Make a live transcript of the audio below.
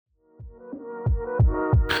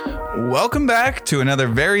Welcome back to another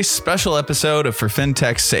very special episode of For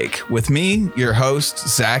FinTech's Sake with me, your host,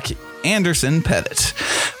 Zach Anderson Pettit.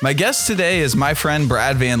 My guest today is my friend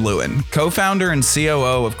Brad Van Leeuwen, co-founder and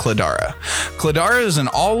COO of Cledara. Cledara is an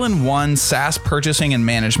all-in-one SaaS purchasing and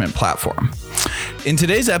management platform. In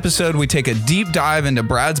today's episode, we take a deep dive into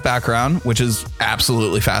Brad's background, which is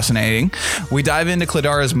absolutely fascinating. We dive into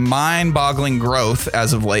Cledara's mind-boggling growth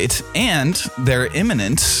as of late and their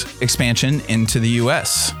imminent expansion into the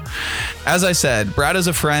US. As I said, Brad is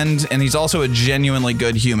a friend, and he's also a genuinely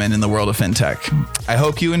good human in the world of fintech. I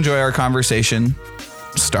hope you enjoy our conversation,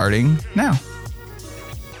 starting now.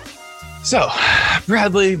 So,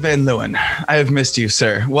 Bradley Van Leeuwen, I have missed you,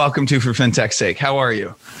 sir. Welcome to For FinTech's Sake. How are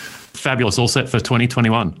you? Fabulous. All set for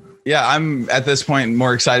 2021. Yeah, I'm at this point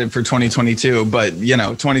more excited for 2022, but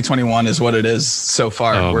 2021 is what it is so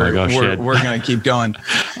far. Oh we're going to keep going.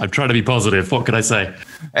 I'm trying to be positive. What could I say?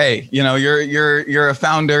 Hey, you're a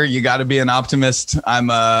founder. You got to be an optimist. I'm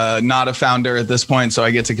not a founder at this point, so I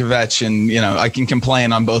get to kvetch and I can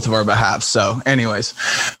complain on both of our behalf. So, anyways,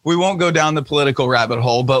 we won't go down the political rabbit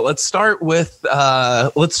hole, but let's start with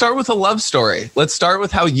a love story. Let's start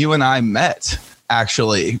with how you and I met.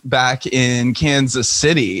 Actually, back in Kansas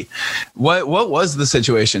City. What was the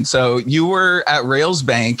situation? So you were at Rails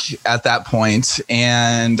Bank at that point,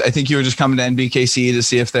 and I think you were just coming to NBKC to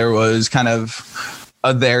see if there was kind of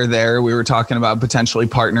a there. We were talking about potentially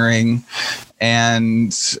partnering,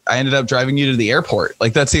 and I ended up driving you to the airport.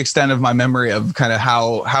 Like, that's the extent of my memory of kind of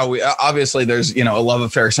how we, obviously there's, a love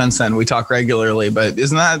affair since then. We talk regularly, but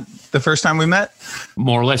isn't that the first time we met?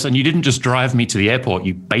 More or less. And you didn't just drive me to the airport.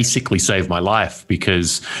 You basically saved my life,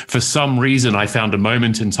 because for some reason I found a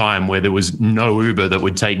moment in time where there was no Uber that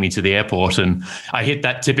would take me to the airport. And I hit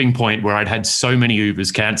that tipping point where I'd had so many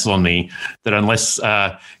Ubers cancel on me that unless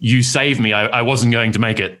you saved me, I wasn't going to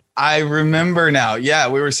make it. I remember now. Yeah,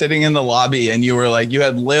 we were sitting in the lobby and you were like, you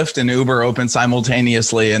had Lyft and Uber open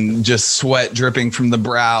simultaneously and just sweat dripping from the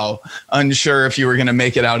brow, unsure if you were going to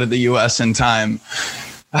make it out of the US in time.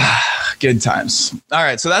 Good times. All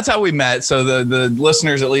right. So that's how we met. So the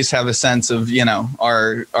listeners at least have a sense of,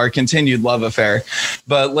 our continued love affair.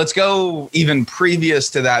 But let's go even previous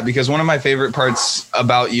to that, because one of my favorite parts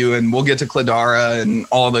about you, and we'll get to Cledara and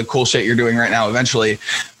all the cool shit you're doing right now eventually,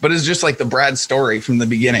 but it's just like the Brad story from the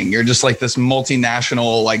beginning. You're just like this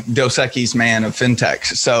multinational, like Dos Equis man of fintech.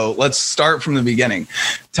 So let's start from the beginning.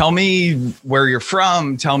 Tell me where you're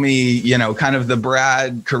from. Tell me, kind of the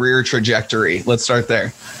Brad career trajectory. Let's start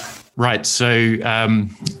there. Right. So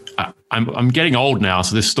I'm getting old now,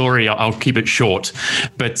 so this story, I'll keep it short.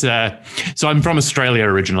 But so I'm from Australia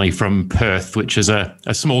originally, from Perth, which is a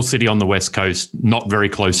small city on the west coast, not very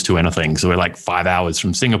close to anything. So we're like 5 hours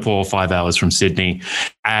from Singapore, 5 hours from Sydney.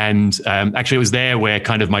 And actually, it was there where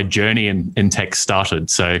kind of my journey in tech started.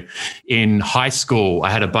 So in high school, I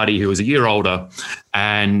had a buddy who was a year older,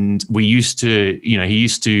 and we used to, he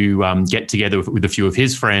used to get together with a few of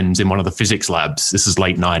his friends in one of the physics labs. This is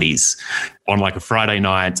late 90s, on like a Friday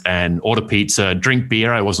night, and order pizza, drink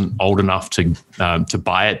beer. I wasn't old enough to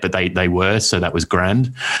buy it, but they were, so that was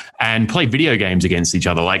grand. And play video games against each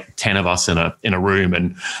other, like 10 of us in a room.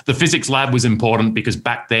 And the physics lab was important because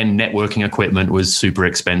back then networking equipment was super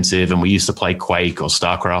expensive, and we used to play Quake or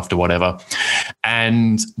StarCraft or whatever.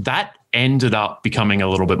 And that ended up becoming a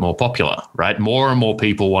little bit more popular, right? More and more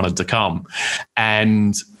people wanted to come.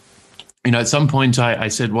 And at some point I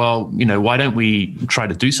said, well, why don't we try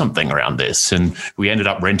to do something around this? And we ended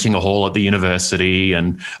up renting a hall at the university,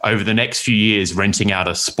 and over the next few years, renting out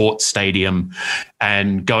a sports stadium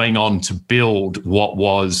and going on to build what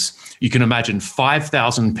was, you can imagine,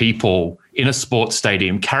 5,000 people in a sports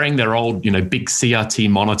stadium carrying their old, big CRT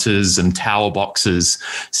monitors and tower boxes,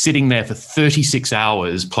 sitting there for 36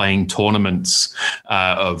 hours playing tournaments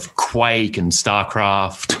of Quake and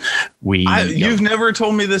StarCraft. You've never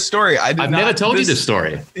told me this story. I've never told you this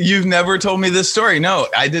story. You've never told me this story. No,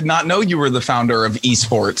 I did not know you were the founder of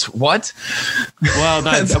esports. What? Well,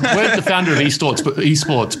 no, we're the founder of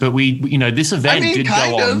esports, but we, this event did go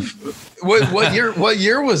on. What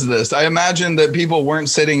year was this? I imagine that people weren't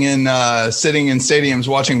sitting in stadiums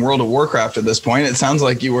watching World of Warcraft at this point. It sounds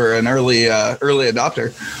like you were an early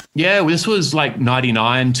adopter. Yeah, this was like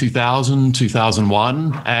 99, 2000,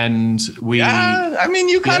 2001. And we... Yeah, I mean,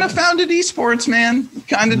 you kind of founded esports, man. You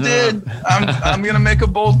kind of did. I'm going to make a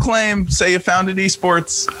bold claim, say you founded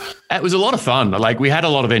esports. It was a lot of fun. Like, we had a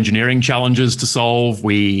lot of engineering challenges to solve.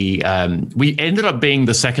 We ended up being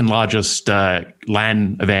the second largest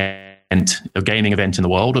LAN event a gaming event in the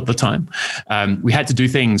world at the time. We had to do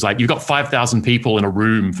things like, you've got 5,000 people in a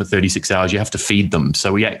room for 36 hours. You have to feed them.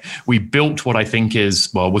 So we built what I think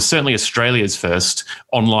was certainly Australia's first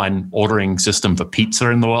online ordering system for pizza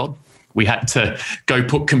in the world. We had to go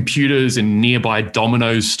put computers in nearby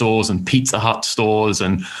Domino's stores and Pizza Hut stores,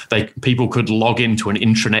 and people could log into an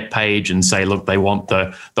intranet page and say, look, they want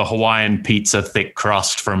the Hawaiian pizza thick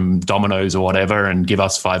crust from Domino's or whatever, and give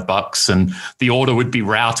us $5, and the order would be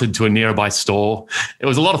routed to a nearby store. It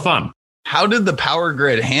was a lot of fun. How did the power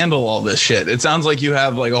grid handle all this shit? It sounds like you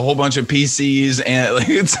have like a whole bunch of PCs, and like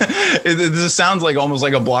it just sounds like almost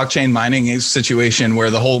like a blockchain mining situation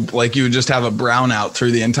where the whole, like, you would just have a brownout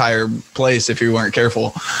through the entire place if you weren't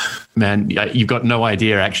careful. Man, you've got no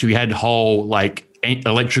idea. Actually, we had whole like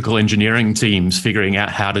electrical engineering teams figuring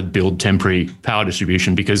out how to build temporary power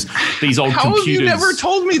distribution, because these old how computers. Have you never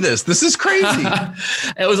told me this? This is crazy.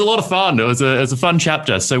 It was a lot of fun. It was a fun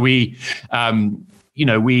chapter. So we had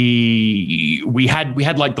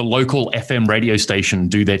like the local FM radio station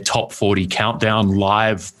do their top 40 countdown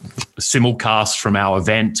live simulcast from our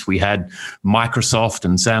event. We had Microsoft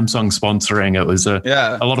and Samsung sponsoring. It was a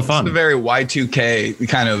lot of fun. It's a very Y2K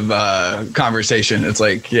kind of conversation. It's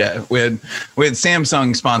like, we had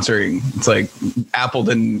Samsung sponsoring. It's like Apple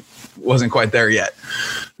wasn't quite there yet.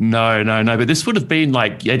 No. But this would have been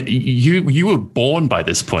like, you were born by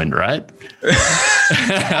this point, right?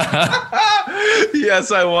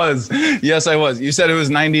 Yes, I was. You said it was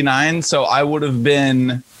 99, so I would have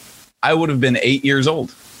been 8 years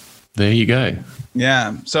old. There you go.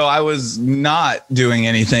 Yeah. So I was not doing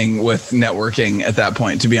anything with networking at that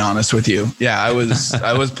point, to be honest with you. Yeah, I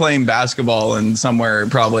was playing basketball and somewhere I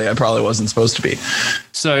probably wasn't supposed to be.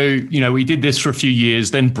 So, we did this for a few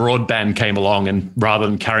years. Then broadband came along, and rather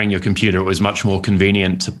than carrying your computer, it was much more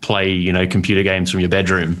convenient to play, computer games from your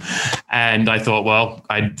bedroom. And I thought, well,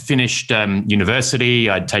 I'd finished university.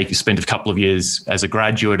 I'd spent a couple of years as a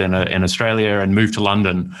graduate in Australia and moved to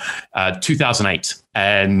London, 2008.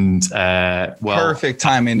 And perfect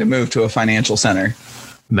timing to move to a financial center.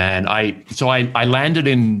 Man, I landed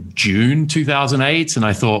in June 2008, and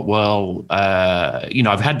I thought, well,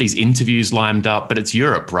 I've had these interviews lined up, but it's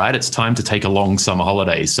Europe, right? It's time to take a long summer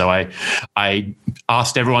holiday. So I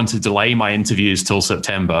asked everyone to delay my interviews till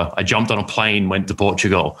September. I jumped on a plane, went to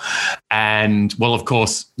Portugal, and well, of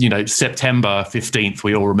course, September 15th,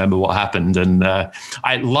 we all remember what happened. And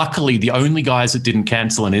luckily, the only guys that didn't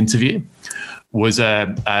cancel an interview was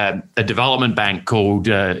a development bank called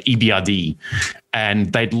EBRD,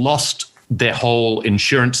 and they'd lost their whole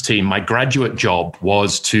insurance team. My graduate job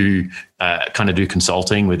was to kind of do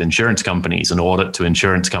consulting with insurance companies and audit to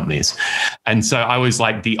insurance companies. And so I was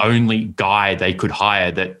like the only guy they could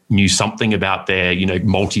hire that knew something about their,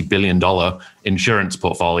 multi-billion-dollar insurance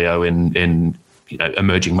portfolio in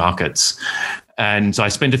emerging markets. And so I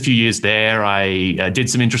spent a few years there. I did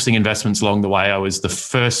some interesting investments along the way. I was the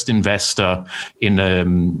first investor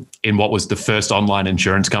in what was the first online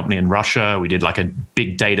insurance company in Russia. We did like a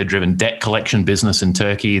big data-driven debt collection business in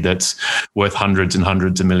Turkey that's worth hundreds and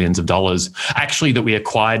hundreds of millions of dollars, actually, that we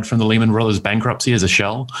acquired from the Lehman Brothers bankruptcy as a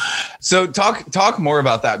shell. So talk more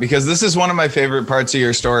about that, because this is one of my favorite parts of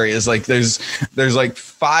your story. Is like there's like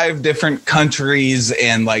 5 different countries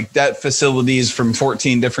and like debt facilities from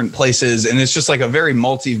 14 different places, and it's just like a very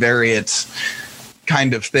multivariate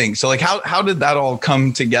kind of thing. So like how did that all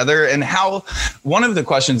come together? And how, one of the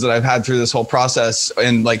questions that I've had through this whole process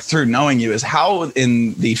and like through knowing you is, how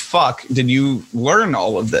in the fuck did you learn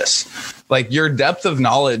all of this? Like your depth of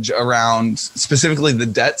knowledge around specifically the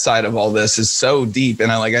debt side of all this is so deep. And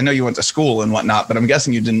I know you went to school and whatnot, but I'm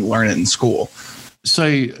guessing you didn't learn it in school.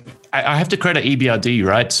 So I have to credit EBRD,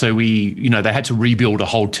 right? So they had to rebuild a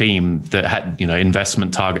whole team that had,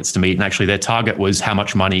 investment targets to meet. And actually their target was how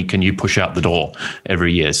much money can you push out the door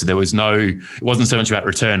every year. So it wasn't so much about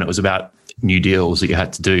return. It was about new deals that you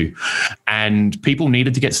had to do. And people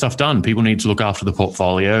needed to get stuff done. People needed to look after the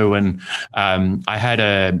portfolio. And I had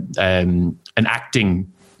an acting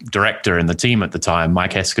director in the team at the time,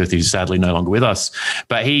 Mike Hesketh, who's sadly no longer with us.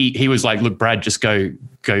 But he was like, look, Brad, just go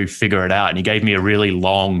figure it out. And he gave me a really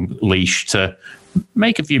long leash to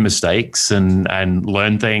make a few mistakes and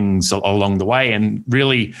learn things along the way. And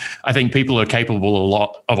really, I think people are capable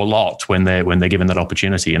of a lot when they're given that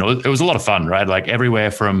opportunity. And it was a lot of fun, right? Like everywhere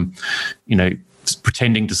from,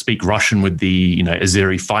 pretending to speak Russian with the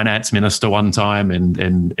Azeri finance minister one time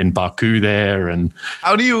in Baku there. And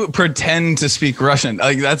how do you pretend to speak Russian?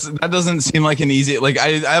 Like that doesn't seem like an easy. Like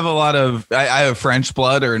I have a lot of I have French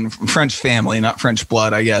blood or French family, not French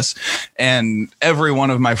blood, I guess. And every one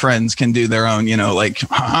of my friends can do their own,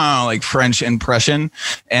 like French impression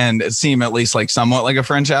and seem at least like somewhat like a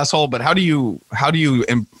French asshole. But how do you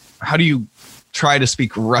try to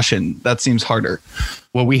speak Russian? That seems harder.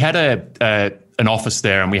 Well, we had an office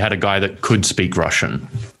there, and we had a guy that could speak Russian.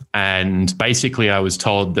 And basically, I was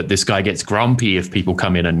told that this guy gets grumpy if people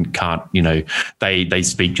come in and can't, they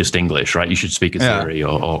speak just English, right? You should speak Azeri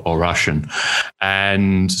or Russian.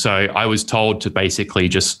 And so I was told to basically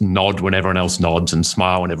just nod when everyone else nods and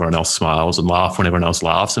smile when everyone else smiles and laugh when everyone else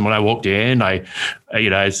laughs. And when I walked in,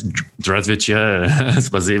 it's Zdravstvuyte,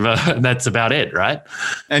 spasiba, and that's about it, right?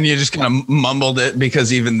 And you just kind of mumbled it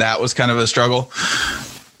because even that was kind of a struggle.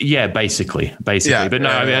 Yeah, basically. Yeah, but no,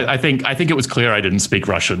 I think it was clear I didn't speak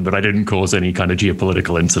Russian, but I didn't cause any kind of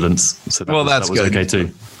geopolitical incidents. So that was good. Okay too.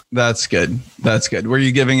 That's good. Were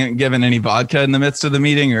you given any vodka in the midst of the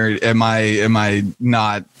meeting, or am I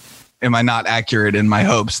not accurate in my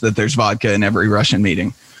hopes that there's vodka in every Russian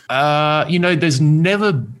meeting? I've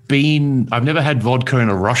never had vodka in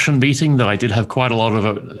a Russian meeting, though I did have quite a lot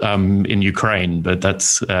of it in Ukraine, but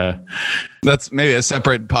that's maybe a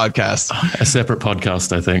separate podcast. A separate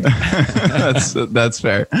podcast, I think. That's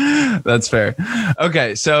fair. That's fair.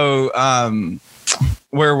 Okay. So,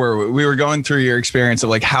 where were we? We were going through your experience of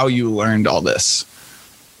like how you learned all this.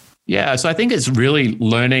 Yeah, so I think it's really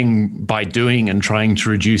learning by doing and trying to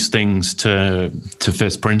reduce things to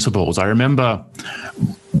first principles. I remember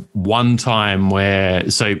one time where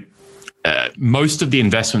most of the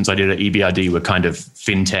investments I did at EBRD were kind of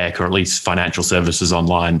fintech or at least financial services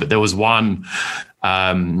online, but there was one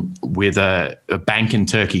with a bank in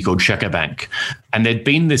Turkey called Sheker Bank. And there'd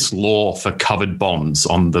been this law for covered bonds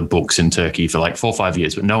on the books in Turkey for like 4 or 5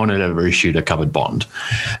 years, but no one had ever issued a covered bond.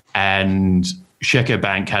 And Sheker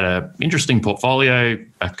Bank had an interesting portfolio.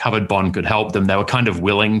 A covered bond could help them. They were kind of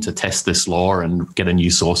willing to test this law and get a new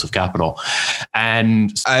source of capital.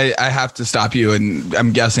 And I have to stop you. And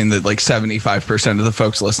I'm guessing that like 75% of the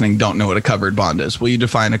folks listening don't know what a covered bond is. Will you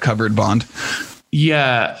define a covered bond?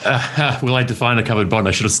 Yeah. Will I define a covered bond?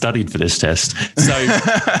 I should have studied for this test. So,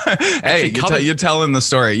 hey, you're telling the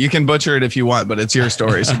story. You can butcher it if you want, but it's your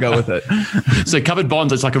story, so go with it. So covered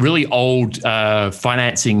bonds, it's like a really old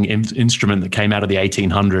financing instrument that came out of the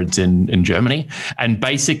 1800s in Germany. And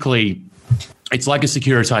basically, it's like a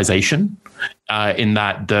securitization in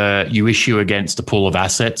that you issue against a pool of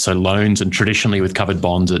assets, so loans, and traditionally with covered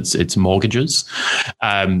bonds, it's mortgages.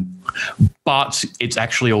 But it's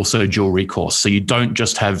actually also dual recourse. So you don't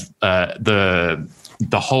just have the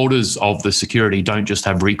holders of the security don't just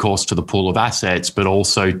have recourse to the pool of assets, but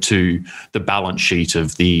also to the balance sheet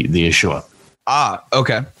of the issuer. Ah,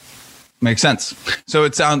 okay. Makes sense. So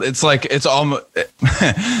it's like it's almost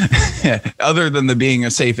other than the being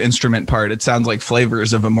a safe instrument part, it sounds like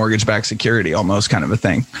flavors of a mortgage-backed security, almost kind of a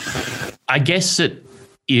thing. I guess it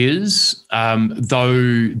is,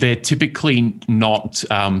 though they're typically not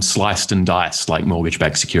sliced and diced like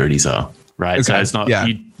mortgage-backed securities are, right? Okay. So it's not. Yeah.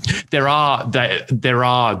 There are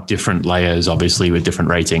different layers, obviously, with different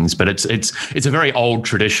ratings, but it's a very old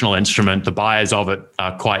traditional instrument. The buyers of it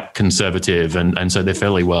are quite conservative, and so they're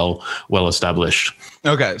fairly well established.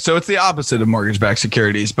 Okay, so it's the opposite of mortgage-backed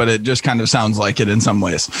securities, but it just kind of sounds like it in some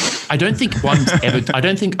ways. I don't think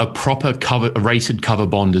a proper rated cover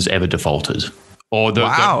bond has ever defaulted. Or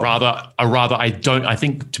I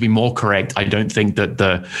think, to be more correct, I don't think that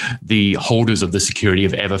the holders of the security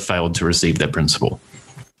have ever failed to receive their principal.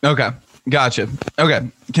 Okay. Gotcha. Okay.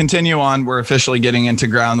 Continue on. We're officially getting into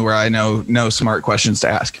ground where I know no smart questions to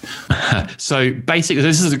ask. So basically,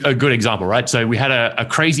 this is a good example, right? So we had a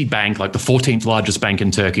crazy bank, like the 14th largest bank in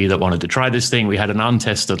Turkey, that wanted to try this thing. We had an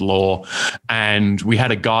untested law, and we had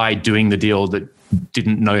a guy doing the deal that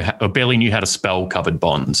didn't know or barely knew how to spell covered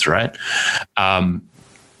bonds, right?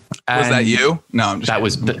 Was that you? No, I'm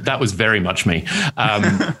just that was very much me.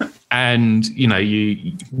 And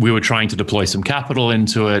we were trying to deploy some capital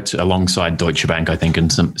into it alongside Deutsche Bank, I think, and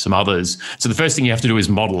some others. So the first thing you have to do is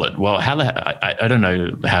model it. Well, I don't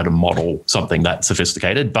know how to model something that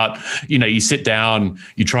sophisticated, but you sit down,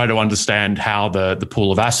 you try to understand how the pool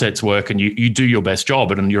of assets work, and you do your best job,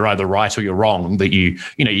 and you're either right or you're wrong. But you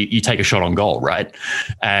take a shot on goal, right?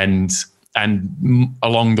 And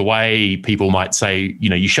along the way, people might say,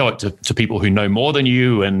 you show it to people who know more than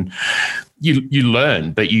you, and you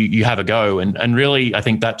learn, but you have a go. And really, I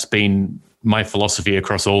think that's been my philosophy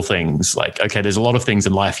across all things. Like, okay, there's a lot of things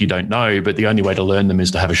in life you don't know, but the only way to learn them is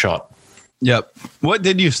to have a shot. Yep. What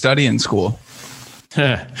did you study in school?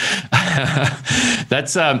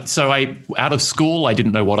 That's so I out of school I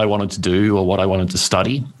didn't know what I wanted to do or what I wanted to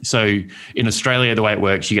study. So in Australia, the way it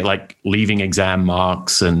works, you get like leaving exam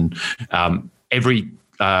marks, and every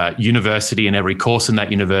university and every course in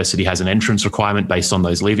that university has an entrance requirement based on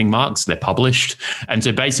those leaving marks. They're published. And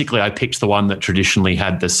so basically I picked the one that traditionally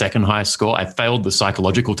had the second highest score. I failed the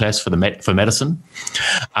psychological test for medicine.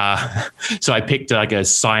 So I picked like a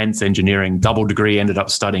science engineering double degree, ended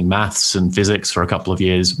up studying maths and physics for a couple of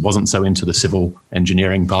years. Wasn't so into the civil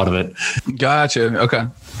engineering part of it. Gotcha. Okay.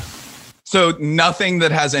 So nothing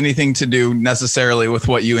that has anything to do necessarily with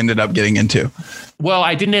what you ended up getting into. Well,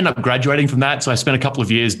 I didn't end up graduating from that. So I spent a couple of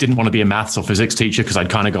years, didn't want to be a maths or physics teacher because I'd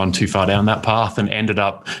kind of gone too far down that path, and ended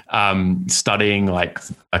up studying like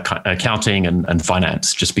accounting and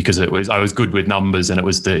finance, just because I was good with numbers and it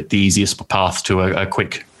was the easiest path to a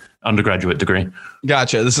quick undergraduate degree.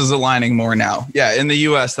 Gotcha. This is aligning more now. Yeah. In the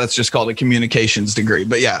US, that's just called a communications degree.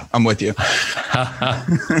 But yeah, I'm with you.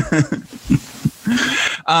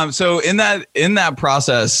 So in that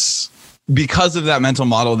process, because of that mental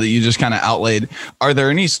model that you just kind of outlaid, are there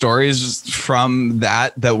any stories from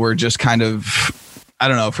that were just kind of, I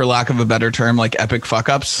don't know, for lack of a better term, like epic fuck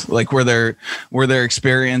ups? Like were there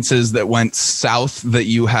experiences that went south that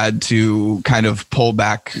you had to kind of pull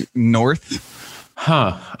back north?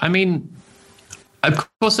 I mean, of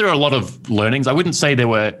course there are a lot of learnings. I wouldn't say there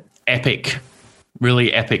were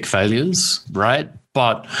really epic failures, right?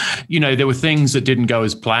 But, you know, there were things that didn't go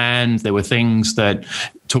as planned. There were things that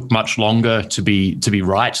took much longer to be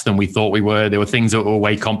right than we thought we were. There were things that were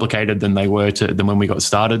way complicated than they were than when we got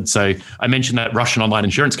started. So I mentioned that Russian online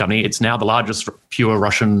insurance company. It's now the largest pure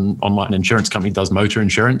Russian online insurance company, does motor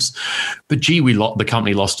insurance. But gee, the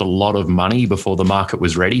company lost a lot of money before the market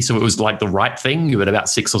was ready. So it was like the right thing, but about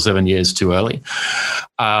 6 or 7 years too early.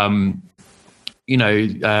 You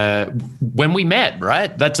know, when we met,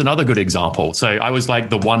 right? That's another good example. So I was like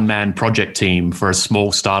the one-man project team for a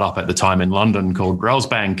small startup at the time in London called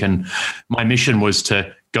Railsbank. And my mission was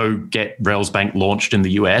to go get Railsbank launched in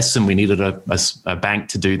the US, and we needed a bank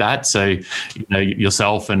to do that. So, you know,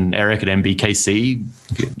 yourself and Eric at MBKC,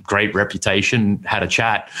 great reputation, had a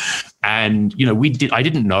chat. And, you know, I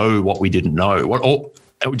didn't know what we didn't know.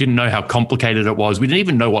 We didn't know how complicated it was. We didn't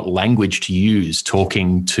even know what language to use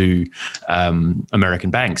talking to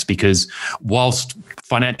American banks, because whilst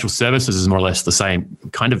financial services is more or less the same,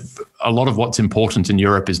 kind of a lot of what's important in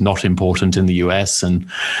Europe is not important in the US, and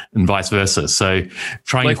vice versa. So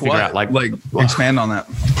trying to figure out like expand on that.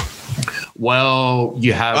 Well,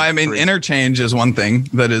 you have... I mean, interchange is one thing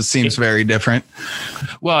that seems very different.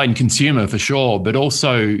 Well, in consumer for sure, but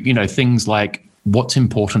also, you know, things like what's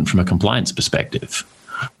important from a compliance perspective.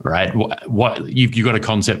 Right. What you've got a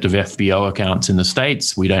concept of FBO accounts in the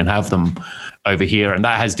States. We don't have them over here. And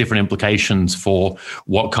that has different implications for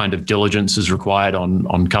what kind of diligence is required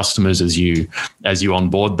on customers as you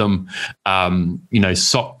onboard them. You know,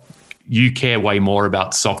 you care way more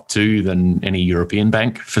about SOC 2 than any European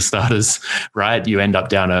bank, for starters, right? You end up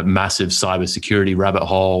down a massive cybersecurity rabbit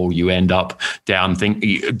hole. You end up down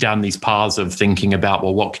these paths of thinking about,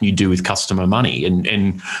 well, what can you do with customer money?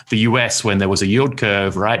 In the US, when there was a yield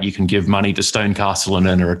curve, right, you can give money to Stonecastle and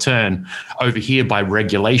earn a return. Over here, by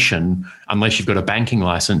regulation, unless you've got a banking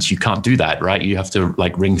license, you can't do that, right? You have to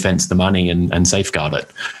like ring fence the money and safeguard it.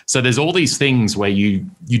 So there's all these things where you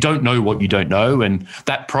don't know what you don't know. And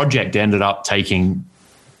that project ended up taking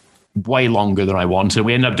way longer than I wanted.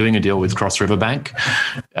 We ended up doing a deal with Cross River Bank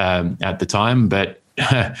at the time, but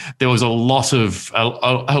there was a lot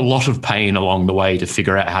of pain along the way to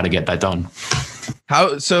figure out how to get that done.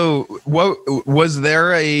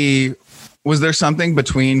 Was there something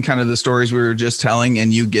between kind of the stories we were just telling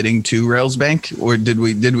and you getting to Railsbank, or did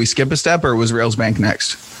we skip a step, or was Railsbank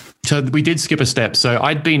next? So we did skip a step. So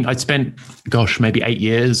I'd spent, maybe 8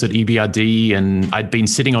 years at EBRD, and I'd been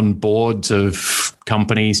sitting on boards of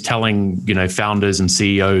companies telling, you know, founders and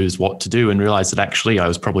CEOs what to do, and realized that actually I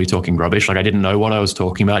was probably talking rubbish. Like I didn't know what I was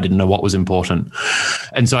talking about. I didn't know what was important.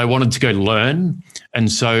 And so I wanted to go learn.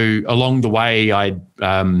 And so along the way, I'd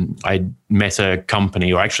met a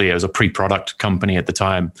company, or actually it was a pre-product company at the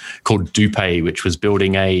time called DuPay, which was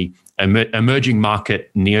building a emerging market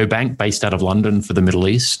neobank based out of London for the Middle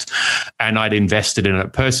East. And I'd invested in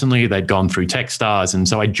it personally. They'd gone through Techstars. And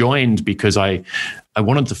so I joined because I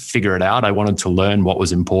wanted to figure it out. I wanted to learn what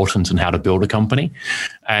was important and how to build a company,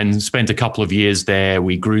 and spent a couple of years there.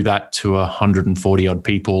 We grew that to 140 odd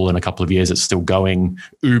people. In a couple of years, it's still going.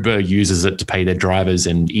 Uber uses it to pay their drivers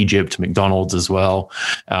in Egypt, McDonald's as well.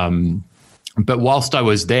 But whilst I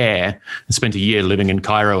was there, I spent a year living in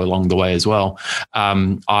Cairo along the way as well.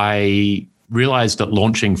 I realized that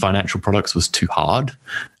launching financial products was too hard.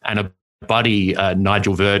 And a buddy,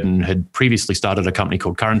 Nigel Verdon, had previously started a company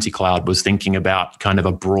called Currency Cloud, was thinking about kind of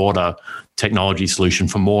a broader technology solution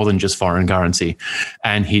for more than just foreign currency.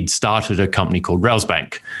 And he'd started a company called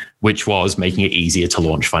Railsbank, which was making it easier to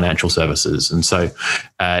launch financial services. And so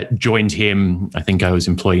joined him. I think I was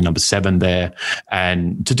employee number 7 there.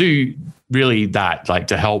 And to do really that, like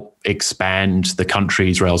to help expand the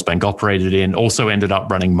countries Railsbank operated in. Also ended up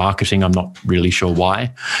running marketing. I'm not really sure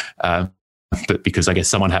why. But because I guess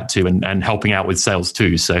someone had to, and helping out with sales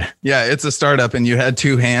too. So yeah, it's a startup and you had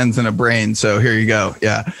 2 hands and a brain. So here you go.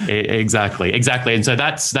 Yeah, exactly. And so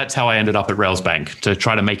that's how I ended up at Railsbank, to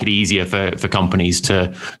try to make it easier for companies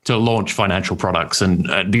to launch financial products.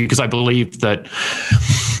 And because I believe that,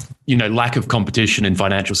 lack of competition in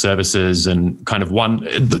financial services and kind of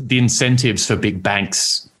the incentives for big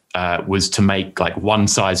banks was to make like one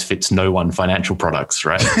size fits no one financial products,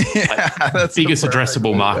 right? That's the biggest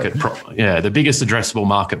addressable market. The biggest addressable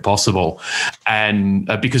market possible. And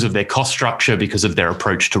because of their cost structure, because of their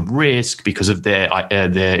approach to risk, because of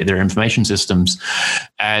their information systems.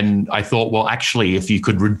 And I thought, well, actually, if you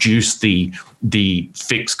could reduce the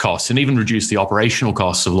fixed costs and even reduce the operational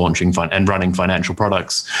costs of launching and running financial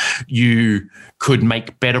products, you could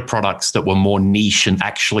make better products that were more niche and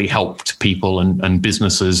actually helped people and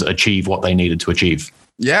businesses achieve what they needed to achieve.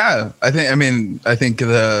 Yeah, I think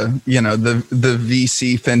the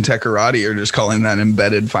VC fintecharati are just calling that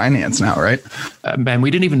embedded finance now, right? Man, we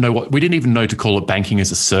didn't even know to call it banking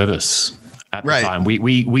as a service. At the time, we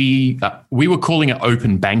were calling it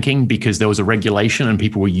open banking because there was a regulation and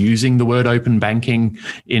people were using the word open banking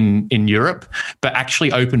in Europe. But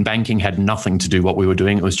actually, open banking had nothing to do what we were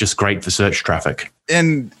doing. It was just great for search traffic.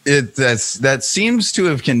 And that seems to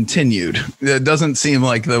have continued. It doesn't seem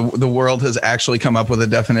like the world has actually come up with a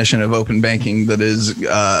definition of open banking that is,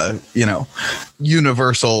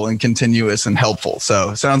 universal and continuous and helpful. So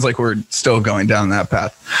it sounds like we're still going down that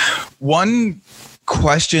path. One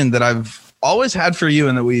question that I've always had for you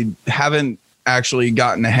and that we haven't actually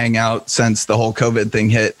gotten to hang out since the whole COVID thing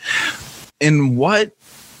hit.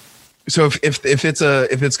 So if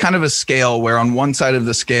it's kind of a scale where on one side of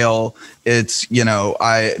the scale, it's,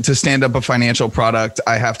 to stand up a financial product,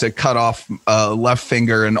 I have to cut off a left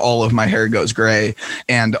finger and all of my hair goes gray.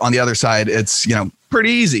 And on the other side, it's,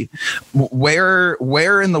 pretty easy.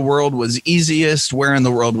 Where in the world was easiest? Where in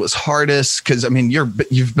the world was hardest? Because I mean,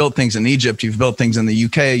 you've built things in Egypt, you've built things in the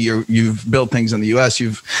UK, you've built things in the US.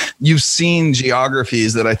 You've seen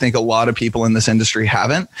geographies that I think a lot of people in this industry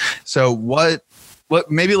haven't. So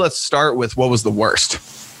maybe let's start with what was the worst.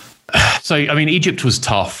 So, I mean, Egypt was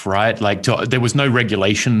tough, right? Like there was no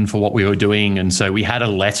regulation for what we were doing. And so we had a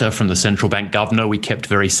letter from the central bank governor we kept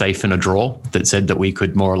very safe in a drawer that said that we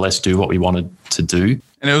could more or less do what we wanted to do.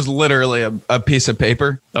 And it was literally a piece of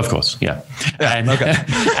paper? Of course, yeah. Okay.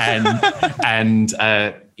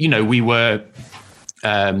 We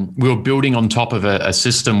were building on top of a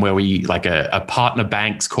system where we like a partner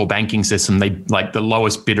bank's core banking system. They like the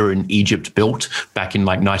lowest bidder in Egypt built back in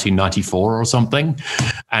like 1994 or something,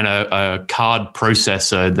 and a card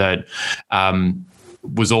processor that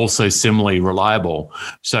was also similarly reliable.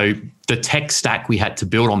 So the tech stack we had to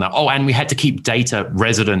build on that. Oh, and we had to keep data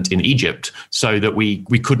resident in Egypt so that we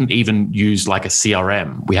couldn't even use like a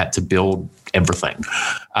CRM. We had to build everything.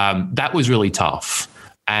 That was really tough.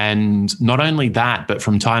 And not only that, but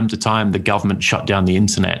from time to time, the government shut down the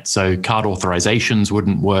internet. So card authorizations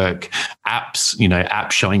wouldn't work. Apps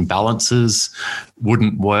showing balances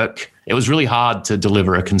wouldn't work. It was really hard to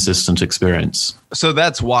deliver a consistent experience. So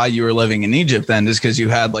that's why you were living in Egypt then, is because you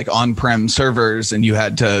had like on-prem servers and you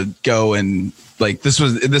had to go and like, this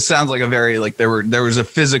sounds like a very, like there was a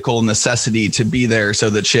physical necessity to be there so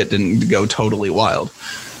that shit didn't go totally wild.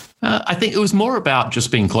 I think it was more about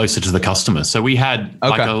just being closer to the customer. So we had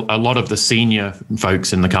like a lot of the senior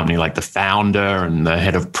folks in the company, like the founder and the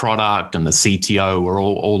head of product and the CTO were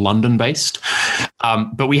all London based.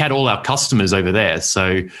 But we had all our customers over there.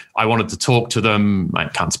 So I wanted to talk to them. I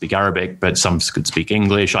can't speak Arabic, but some could speak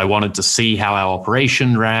English. I wanted to see how our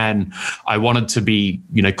operation ran. I wanted to be,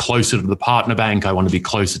 closer to the partner bank. I wanted to be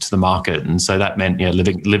closer to the market. And so that meant,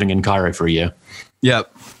 living in Cairo for a year.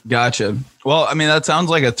 Yep. Gotcha. Well, I mean, that sounds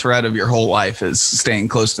like a thread of your whole life is staying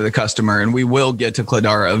close to the customer. And we will get to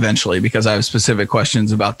Cledara eventually because I have specific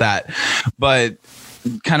questions about that. But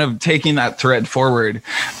kind of taking that thread forward,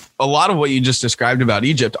 a lot of what you just described about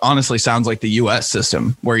Egypt honestly sounds like the US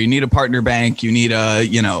system, where you need a partner bank, you need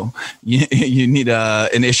an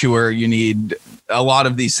issuer, you need a lot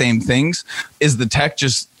of these same things. Is the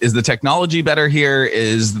technology better here?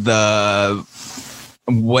 Is the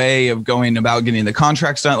way of going about getting the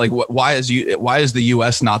contracts done? Like, why is the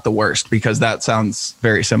US not the worst? Because that sounds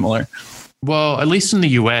very similar. Well, at least in the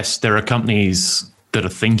US, there are companies that are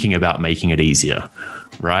thinking about making it easier,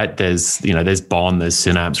 right? There's Bond, there's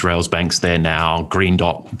Synapse, Railsbank's there now. Green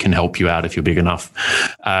Dot can help you out if you're big enough.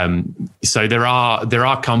 So there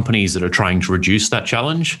are companies that are trying to reduce that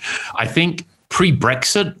challenge. I think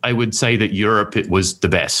pre-Brexit, I would say that Europe, it was the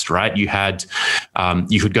best, right? You had,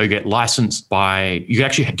 you could go get licensed you could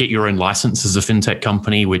actually get your own license as a fintech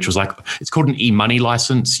company, which was like, it's called an e-money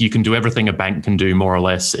license. You can do everything a bank can do more or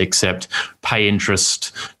less, except pay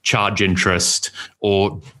interest, charge interest,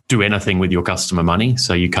 or do anything with your customer money.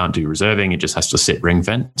 So you can't do reserving. It just has to sit ring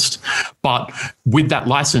fenced. But with that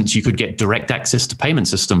license, you could get direct access to payment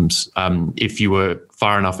systems if you were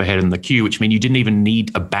far enough ahead in the queue, which means you didn't even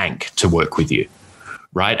need a bank to work with you.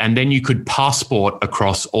 Right. And then you could passport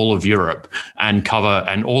across all of Europe and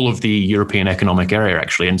all of the European Economic Area,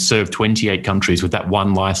 actually, and serve 28 countries with that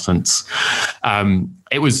one license.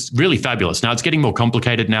 It was really fabulous. Now it's getting more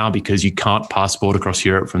complicated now because you can't passport across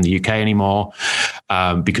Europe from the UK anymore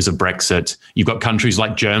because of Brexit. You've got countries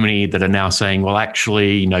like Germany that are now saying, well,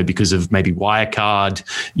 actually, because of maybe Wirecard,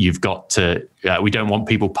 you've got to, we don't want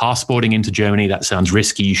people passporting into Germany. That sounds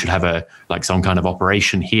risky. You should have some kind of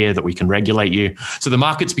operation here that we can regulate you. So the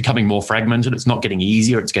market's becoming more fragmented. It's not getting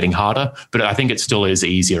easier. It's getting harder, but I think it still is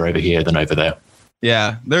easier over here than over there.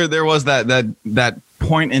 Yeah, there was that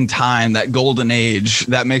point in time, that golden age,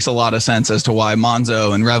 that makes a lot of sense as to why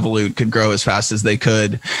Monzo and Revolut could grow as fast as they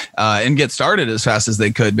could and get started as fast as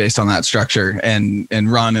they could based on that structure and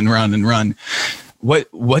run and run and run.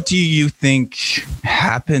 What do you think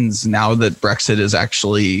happens now that Brexit is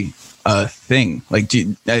actually a thing? Like,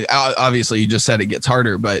 obviously you just said it gets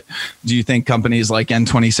harder, but do you think companies like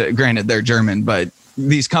N26, granted they're German, but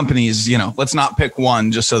these companies, let's not pick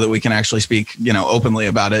one just so that we can actually speak, openly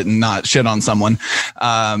about it and not shit on someone.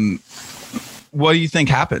 What do you think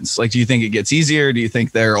happens? Like, do you think it gets easier? Do you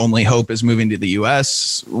think their only hope is moving to the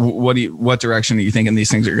US? What direction are you thinking these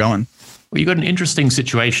things are going? Well, you've got an interesting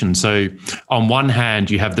situation. So on one hand,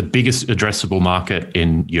 you have the biggest addressable market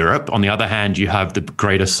in Europe. On the other hand, you have the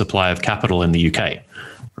greatest supply of capital in the UK,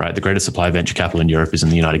 right? The greatest supply of venture capital in Europe is in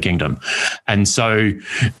the United Kingdom. And so,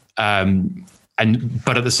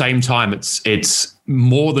 but at the same time, it's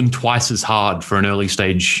more than twice as hard for an early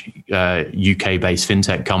stage UK-based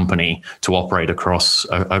fintech company to operate across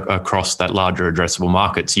that larger addressable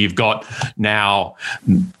market. So you've got now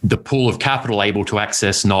the pool of capital able to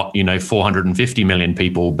access not 450 million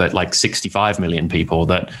people, but like 65 million people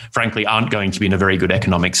that frankly aren't going to be in a very good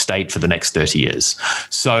economic state for the next 30 years.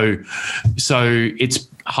 So it's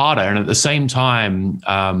harder. And at the same time,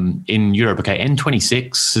 in Europe,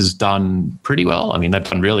 N26 has done pretty well. I mean, they've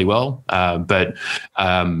done really well,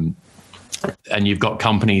 and you've got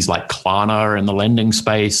companies like Klarna in the lending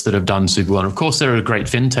space that have done super well. And of course, there are great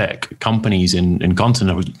fintech companies in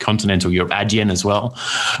continental Europe, Adyen as well.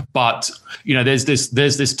 But there's this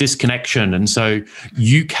disconnection, and so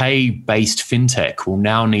UK-based fintech will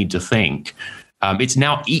now need to think. It's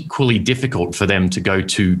now equally difficult for them to go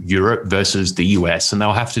to Europe versus the US, and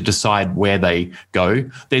they'll have to decide where they go.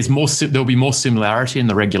 There'll be more similarity in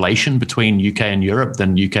the regulation between UK and Europe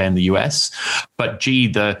than UK and the US. But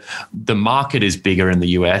the market is bigger in the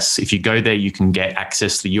US. If you go there, you can get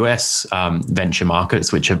access to the US venture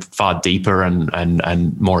markets, which are far deeper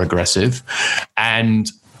and more aggressive.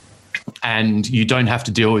 And you don't have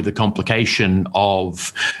to deal with the complication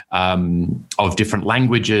of different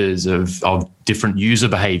languages, of different user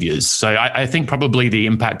behaviors. So I think probably the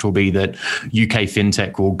impact will be that UK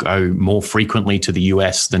fintech will go more frequently to the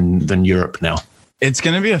US than Europe now. It's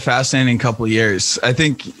going to be a fascinating couple of years. I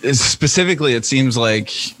think specifically, it seems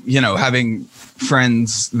like, having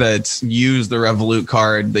friends that use the Revolut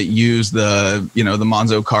card, that use the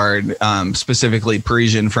Monzo card, specifically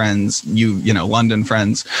Parisian friends, London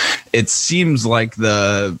friends. It seems like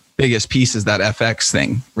the biggest piece is that FX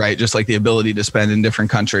thing, right? Just like the ability to spend in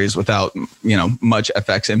different countries without, much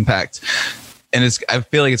FX impact. And I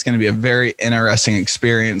feel like it's going to be a very interesting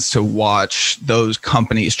experience to watch those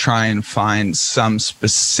companies try and find some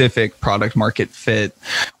specific product market fit,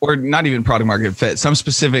 or not even product market fit, some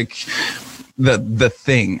specific the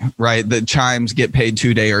thing, right? The Chimes get paid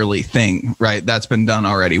 2 day early thing, right? That's been done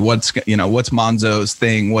already. What's Monzo's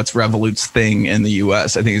thing? What's Revolut's thing in the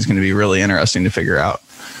US? I think it's going to be really interesting to figure out.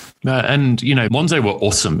 And, Monzo were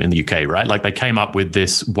awesome in the UK, right? Like they came up with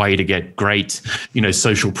this way to get great,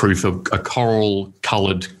 social proof of a coral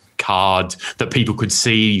colored card that people could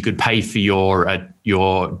see. You could pay for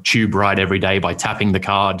your tube ride every day by tapping the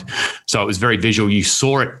card. So it was very visual. You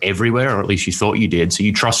saw it everywhere, or at least you thought you did. So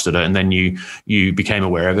you trusted it, and then you became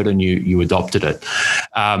aware of it, and you adopted it.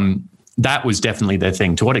 That was definitely their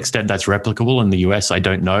thing. To what extent that's replicable in the US, I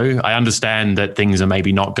don't know. I understand that things are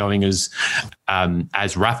maybe not going as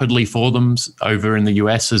rapidly for them over in the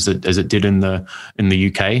US as it did in the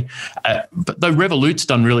UK. But though Revolut's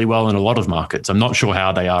done really well in a lot of markets, I'm not sure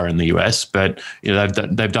how they are in the US. But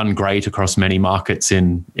they've done great across many markets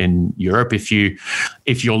in Europe. If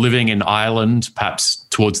you're living in Ireland, perhaps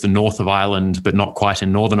towards the north of Ireland, but not quite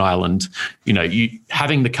in Northern Ireland, you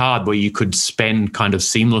having the card where you could spend kind of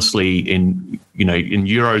seamlessly in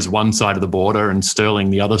euros one side of the border and sterling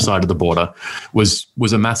the other side of the border was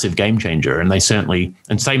a massive game changer. And they certainly,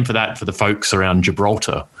 and same for the folks around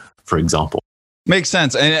Gibraltar, for example. Makes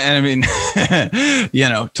sense. And I mean,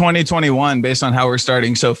 2021, based on how we're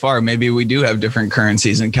starting so far, maybe we do have different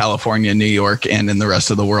currencies in California, New York, and in the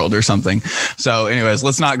rest of the world or something. So anyways,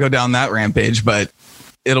 let's not go down that rampage, but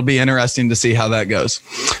it'll be interesting to see how that goes.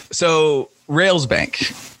 So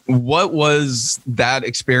Railsbank, what was that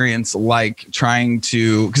experience like trying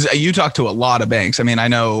to, because you talked to a lot of banks. I mean, I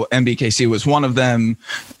know NBKC was one of them,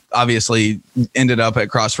 obviously ended up at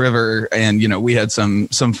Cross River, and, we had some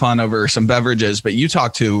fun over some beverages, but you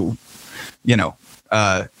talked to,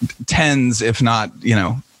 tens, if not,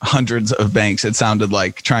 hundreds of banks. It sounded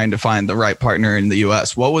like trying to find the right partner in the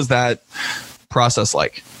US. What was that process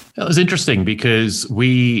like? It was interesting because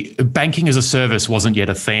banking as a service wasn't yet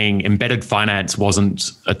a thing. Embedded finance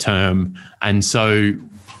wasn't a term. And so,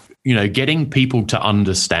 getting people to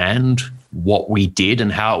understand what we did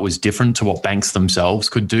and how it was different to what banks themselves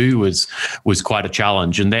could do was quite a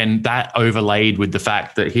challenge. And then that overlaid with the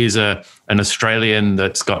fact that here's an Australian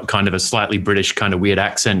that's got kind of a slightly British kind of weird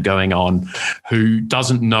accent going on, who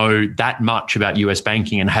doesn't know that much about US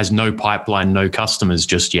banking and has no pipeline, no customers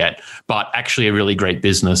just yet, but actually a really great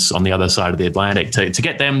business on the other side of the Atlantic. To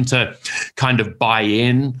get them to kind of buy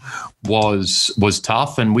in was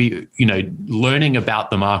tough. And we, learning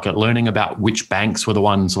about the market, learning about which banks were the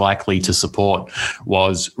ones likely to support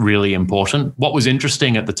was really important. What was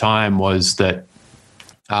interesting at the time was that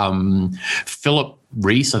Philip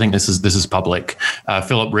Reese, I think this is public.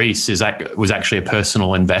 Philip Reese was actually a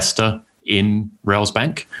personal investor in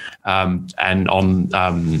Railsbank, and on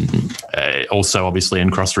also obviously in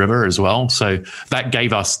Cross River as well. So that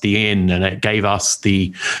gave us the in, and it gave us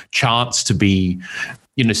the chance to be,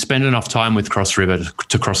 spend enough time with Cross River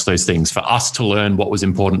to cross those things, for us to learn what was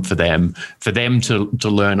important for them to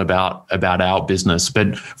learn about our business.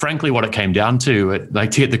 But frankly, what it came down to, to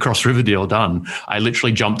get the Cross River deal done, I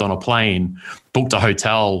literally jumped on a plane, booked a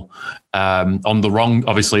hotel on the wrong,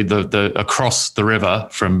 obviously the across the river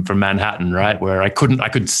from Manhattan, right, where I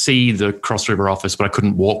could see the Cross River office, but I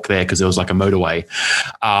couldn't walk there because there was like a motorway,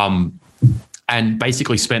 and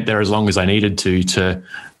basically spent there as long as I needed to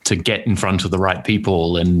get in front of the right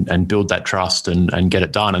people and build that trust and get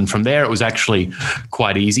it done. And from there, it was actually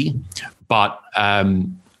quite easy. But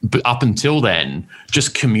up until then,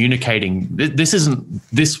 just communicating,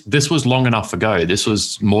 this was long enough ago. This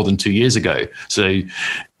was more than 2 years ago. So,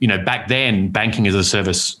 back then, banking as a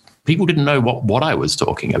service, people didn't know what I was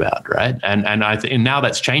talking about, right? And now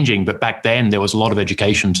that's changing. But back then, there was a lot of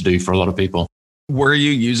education to do for a lot of people. Were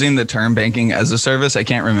you using the term banking as a service? I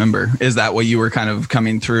can't remember. Is that what you were kind of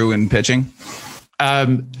coming through and pitching?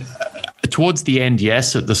 Towards the end,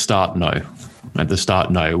 yes. At the start, no.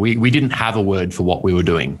 We didn't have a word for what we were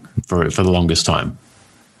doing for the longest time.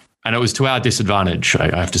 And it was to our disadvantage,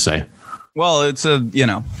 I have to say. Well, it's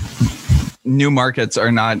new markets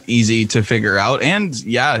are not easy to figure out. And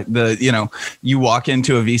yeah, you walk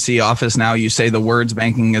into a VC office now, you say the words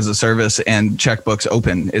banking as a service and checkbooks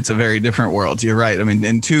open. It's a very different world. You're right. I mean,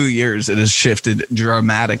 in 2 years, it has shifted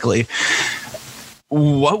dramatically.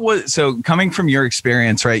 So coming from your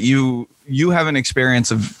experience, right? You have an experience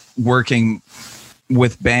of working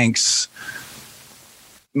with banks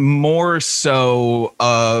more so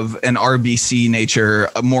of an RBC nature,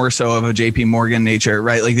 more so of a JP Morgan nature,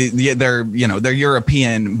 right? Like they're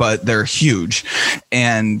European, but they're huge.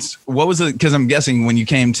 And what was it? Because I'm guessing when you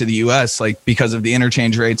came to the US, like because of the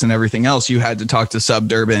interchange rates and everything else, you had to talk to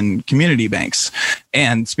suburban community banks.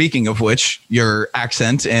 And speaking of which, your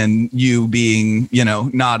accent and you being,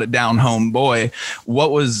 not a down home boy,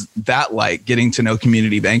 what was that like getting to know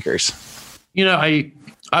community bankers?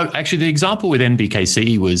 Actually, the example with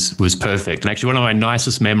NBKC was perfect. And actually, one of my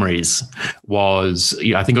nicest memories was,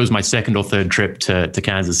 I think it was my second or third trip to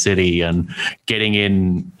Kansas City, and getting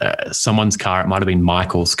in someone's car. It might have been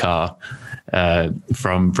Michael's car.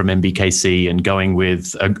 from MBKC and going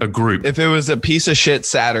with a group. If it was a piece of shit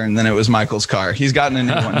Saturn, then it was Michael's car. He's gotten a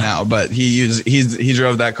new one now, but he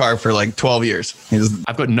drove that car for like 12 years.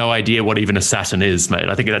 I've got no idea what even a Saturn is, mate.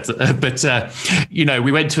 I think that's, but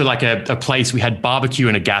we went to like a place, we had barbecue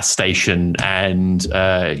in a gas station, and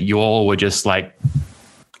you all were just like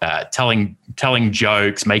telling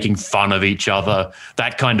jokes, making fun of each other,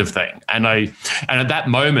 that kind of thing. And at that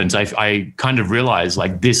moment, I kind of realized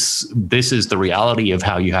like this is the reality of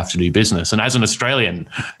how you have to do business. And as an Australian,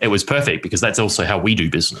 it was perfect because that's also how we do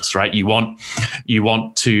business, right? You want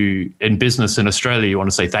to, in business in Australia, you want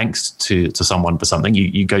to say thanks to someone for something.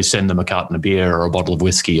 You go send them a carton of beer or a bottle of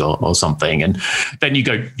whiskey or something, and then you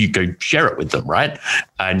go share it with them, right?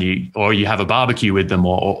 And you have a barbecue with them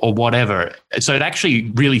or whatever. So it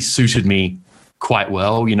actually really suited me quite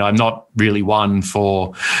well. I'm not really one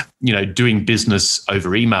for, doing business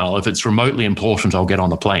over email. If it's remotely important, I'll get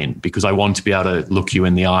on a plane because I want to be able to look you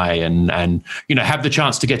in the eye and have the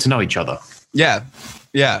chance to get to know each other. Yeah.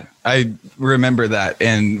 Yeah. I remember that.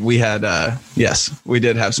 And we had, yes, we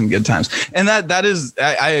did have some good times. And that is,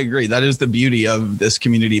 I agree. That is the beauty of this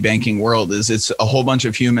community banking world, is it's a whole bunch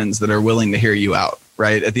of humans that are willing to hear you out,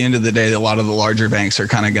 right? At the end of the day, a lot of the larger banks are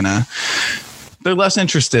kind of they're less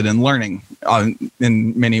interested in learning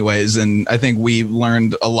in many ways. And I think we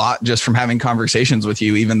learned a lot just from having conversations with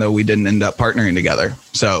you, even though we didn't end up partnering together.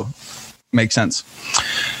 So makes sense.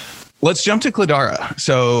 Let's jump to Cledara.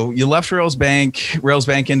 So you left Rails Bank. Rails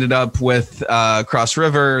Bank ended up with Cross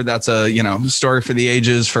River. That's a story for the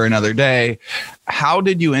ages for another day. How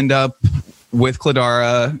did you end up with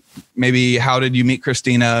Cledara? Maybe how did you meet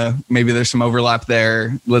Christina? Maybe there's some overlap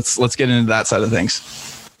there. Let's get into that side of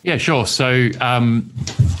things. Yeah, sure. So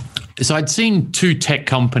I'd seen two tech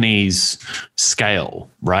companies scale,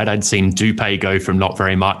 right? I'd seen DoPay go from not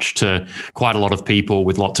very much to quite a lot of people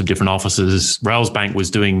with lots of different offices. Rails Bank was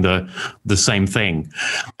doing the same thing.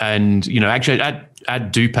 And, actually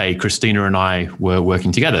at DoPay, Christina and I were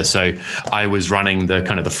working together. So I was running the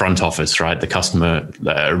kind of the front office, right? The customer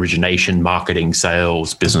origination, marketing,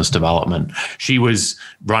 sales, business development. She was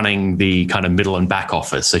running the kind of middle and back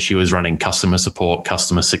office. So she was running customer support,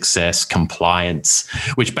 customer success, compliance,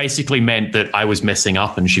 which basically meant that I was messing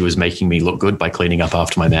up and she was making me look good by cleaning up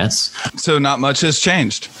after my mess. So not much has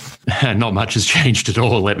changed. Not much has changed at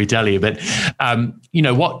all, let me tell you. But,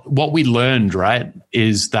 what we learned, right,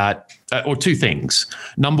 is that or two things.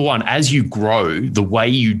 Number one, as you grow, the way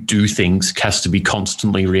you do things has to be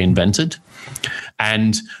constantly reinvented.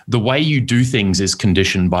 And the way you do things is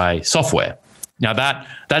conditioned by software. Now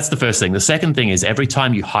that's the first thing. The second thing is every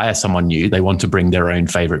time you hire someone new, they want to bring their own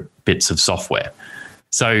favorite bits of software.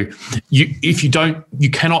 So you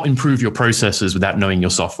cannot improve your processes without knowing your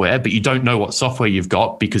software, but you don't know what software you've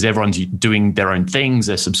got because everyone's doing their own things.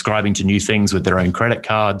 They're subscribing to new things with their own credit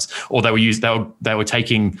cards, or they were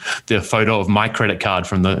taking the photo of my credit card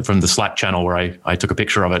from the Slack channel where I took a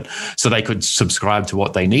picture of it so they could subscribe to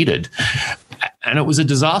what they needed. And it was a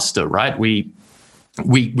disaster, right? We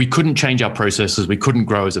couldn't change our processes. We couldn't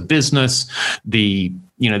grow as a business. The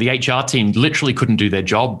HR team literally couldn't do their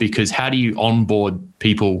job because how do you onboard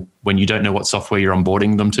people when you don't know what software you're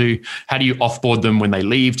onboarding them to? How do you offboard them when they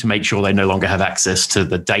leave to make sure they no longer have access to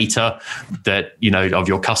the data that, of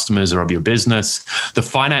your customers or of your business? The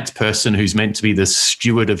finance person who's meant to be the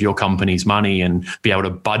steward of your company's money and be able to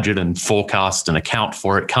budget and forecast and account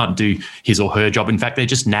for it can't do his or her job. In fact, they're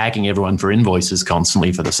just nagging everyone for invoices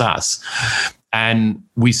constantly for the SaaS. And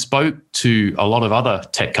we spoke to a lot of other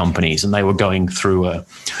tech companies, and they were going through a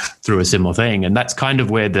similar thing. And that's kind of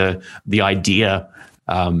where the idea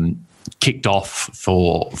kicked off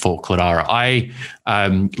for Cledara. I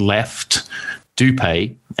left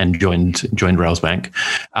DoPay and joined Rails Bank.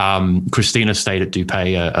 Christina stayed at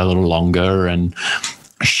DoPay a little longer, and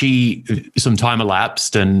some time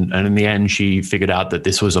elapsed, and in the end, she figured out that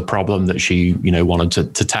this was a problem that she,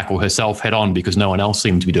 wanted to tackle herself head on because no one else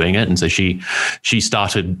seemed to be doing it. And so she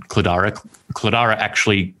started Cledara. Cledara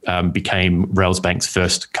actually became Rails Bank's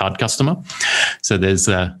first card customer. So there's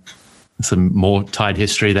some more tied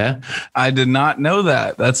history there. I did not know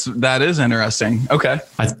that. That is interesting. Okay.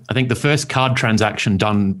 I think the first card transaction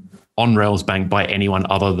done on Rails Bank by anyone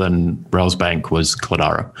other than Rails Bank was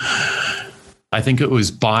Cledara. I think it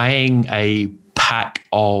was buying a pack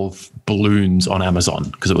of balloons on Amazon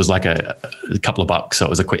because it was like a couple of bucks. So it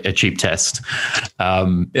was a cheap test.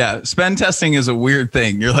 Yeah. Spend testing is a weird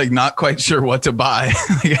thing. You're like not quite sure what to buy.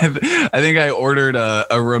 I think I ordered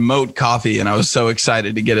a remote coffee and I was so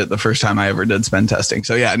excited to get it the first time I ever did spend testing.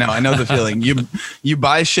 So yeah, no, I know the feeling. You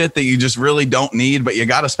buy shit that you just really don't need, but you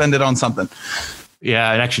got to spend it on something.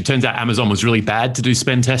 Yeah, it actually turns out Amazon was really bad to do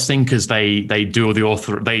spend testing because they do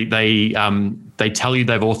they tell you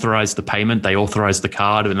they've authorized the payment, they authorize the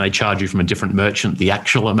card, and they charge you from a different merchant the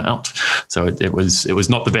actual amount. So it was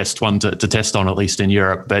not the best one to test on, at least in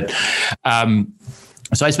Europe. But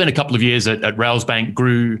so I spent a couple of years at Railsbank,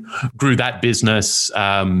 grew that business.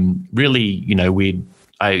 Really,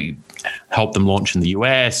 I helped them launch in the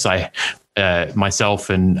US. Myself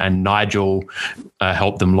and Nigel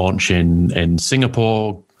helped them launch in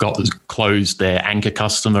Singapore, closed their anchor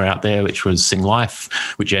customer out there, which was Singlife,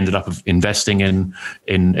 which ended up investing in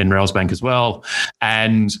Railsbank as well.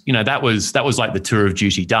 And, that was like the tour of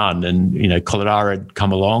duty done. And, Cloudara had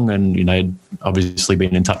come along and, obviously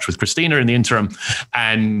been in touch with Christina in the interim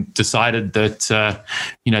and decided that,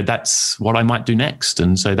 that's what I might do next.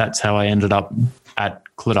 And so that's how I ended up at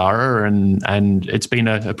Cloudara, and it's been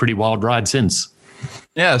a pretty wild ride since.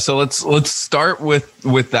 Yeah, so let's start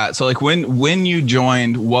with that. So like when you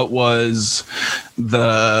joined, what was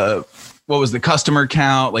the customer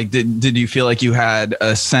count? Like did you feel like you had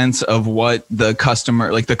a sense of what the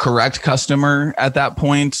customer, like the correct customer at that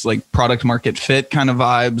point, like product market fit kind of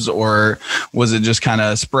vibes, or was it just kind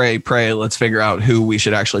of spray, pray, let's figure out who we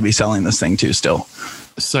should actually be selling this thing to still?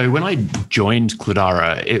 So when I joined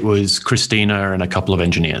Cloudara, it was Christina and a couple of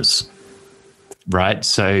engineers, right?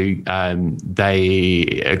 So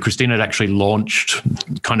Christina had actually launched,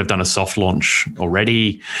 kind of done a soft launch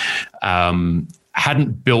already,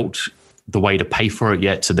 hadn't built the way to pay for it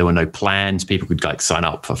yet, so there were no plans. People could sign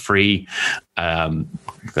up for free.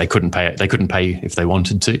 They couldn't pay it. They couldn't pay if they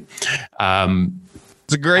wanted to.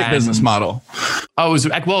 It's a great business model.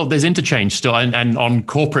 Well, there's interchange still, and on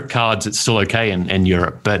corporate cards, it's still okay in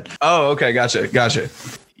Europe. But okay, gotcha.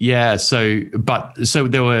 Yeah, so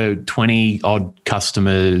there were 20 odd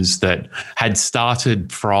customers that had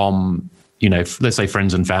started from, let's say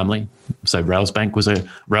friends and family. So Railsbank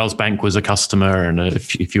was a customer, and a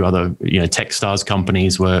few other Techstars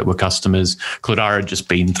companies were customers. Cloudara had just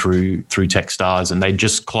been through Techstars, and they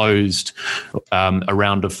just closed a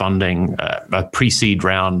round of funding, a pre-seed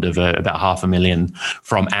round of about $500,000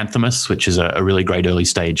 from Anthemis, which is a really great early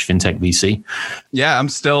stage fintech VC. Yeah, I'm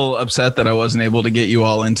still upset that I wasn't able to get you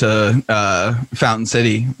all into Fountain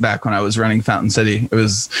City back when I was running Fountain City. It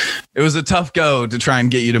was a tough go to try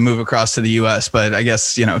and get you to move across to the US, but I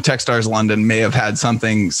guess Techstars London may have had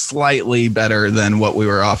something slightly better than what we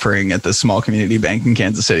were offering at the small community bank in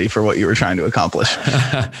Kansas City for what you were trying to accomplish.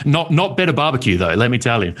 Not better barbecue though, let me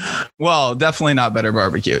tell you. Well, definitely not better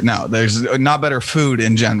barbecue. No, there's not better food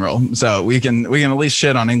in general. So we can at least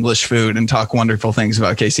shit on English food and talk wonderful things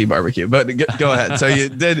about KC barbecue. But go ahead. So you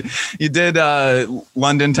did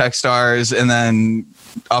London Techstars and then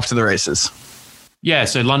off to the races. Yeah,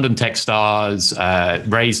 so London Techstars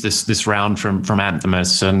raised this round from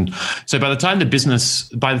Anthemis, and so by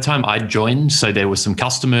the time I joined, so there were some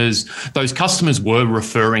customers. Those customers were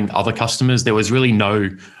referring other customers. There was really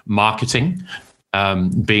no marketing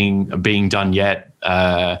being done yet,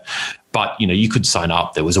 but you could sign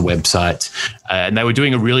up. There was a website, and they were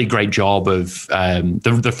doing a really great job of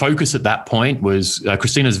the focus at that point was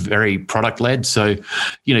Christina's very product led. So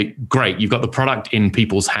great, you've got the product in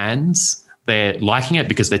people's hands. They're liking it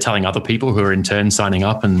because they're telling other people who are in turn signing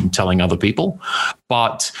up and telling other people.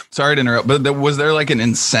 But sorry to interrupt, but was there like an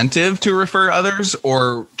incentive to refer others,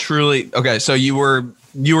 or truly? Okay, so you were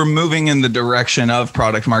moving in the direction of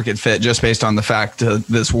product market fit just based on the fact that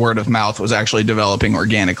this word of mouth was actually developing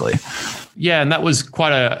organically. Yeah, and that was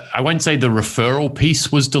I won't say the referral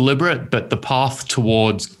piece was deliberate, but the path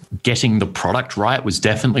towards getting the product right was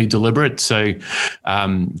definitely deliberate. So,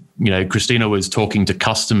 Christina was talking to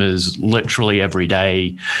customers literally every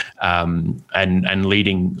day, and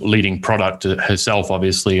leading product herself,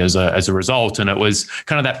 obviously as a result. And it was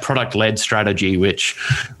kind of that product led strategy, which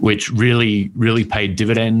really, really paid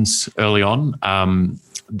dividends early on.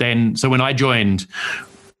 So when I joined,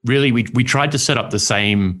 really we tried to set up the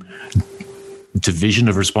same division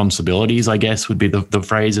of responsibilities, I guess would be the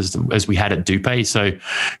phrase as we had at Dupe. So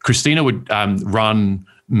Christina would run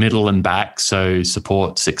middle and back, so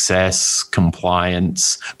support, success,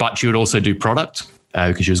 compliance, but she would also do product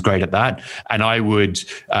because she was great at that. And I would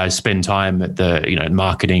spend time at the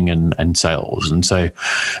marketing and sales. And so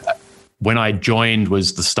when I joined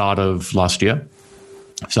was the start of last year.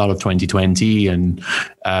 Start of 2020, and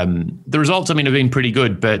the results, have been pretty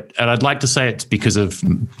good. And I'd like to say it's because of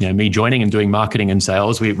me joining and doing marketing and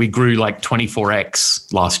sales. We grew like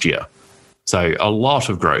 24x last year, so a lot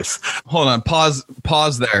of growth. Hold on, pause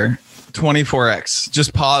there. 24x.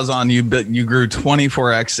 Just pause on you. But you grew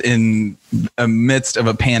 24x in the midst of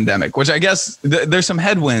a pandemic, which I guess there's some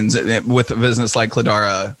headwinds with a business like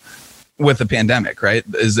Cloudara with the pandemic, right?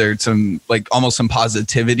 Is there some like almost some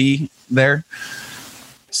positivity there?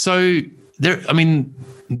 So there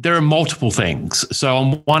are multiple things. So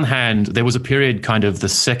on one hand, there was a period kind of the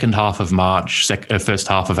second half of March, first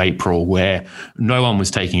half of April, where no one was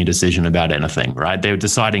taking a decision about anything, right? They were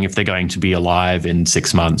deciding if they're going to be alive in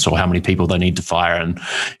 6 months or how many people they need to fire. And,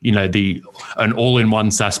 an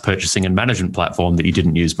all-in-one SaaS purchasing and management platform that you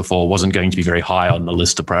didn't use before wasn't going to be very high on the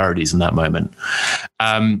list of priorities in that moment.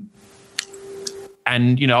 And,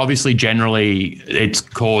 obviously, generally, it's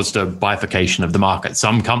caused a bifurcation of the market.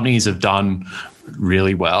 Some companies have done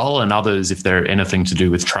really well, and others, if they're anything to do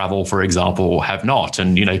with travel, for example, have not.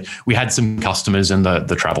 And, we had some customers in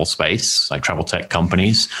the travel space, like travel tech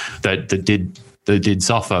companies that did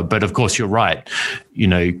suffer. But of course, you're right.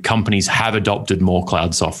 Companies have adopted more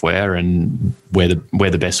cloud software, and we're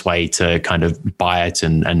the best way to kind of buy it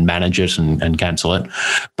and manage it and cancel it.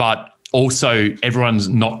 But also, everyone's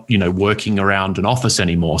not, working around an office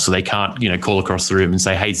anymore. So they can't, call across the room and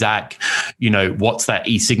say, hey, Zach, what's that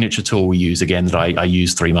e-signature tool we use again that I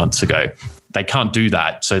used 3 months ago? They can't do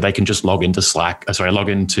that. So they can just log into log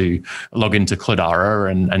into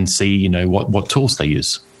Cloudara and see, what tools they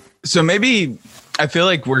use. So maybe I feel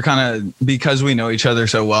like we're kind of, because we know each other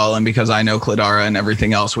so well and because I know Cloudara and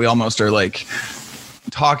everything else, we almost are like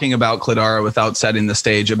talking about Cloudara without setting the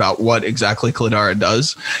stage about what exactly Cloudara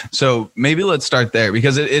does. So maybe let's start there,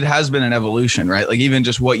 because it has been an evolution, right? Like even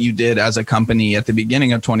just what you did as a company at the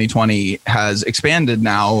beginning of 2020 has expanded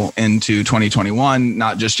now into 2021,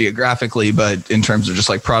 not just geographically, but in terms of just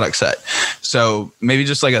like product set. So maybe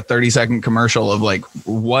just like a 30-second commercial of like,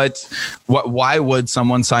 why would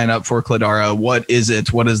someone sign up for Cloudara? What is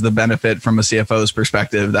it? What is the benefit from a CFO's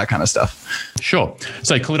perspective? That kind of stuff. Sure.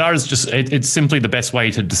 So Cloudara is just, it's simply the best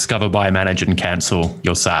way to discover, buy, manage, and cancel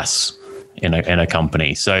your SaaS in a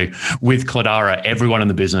company. So with Cloudara, everyone in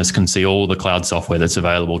the business can see all the cloud software that's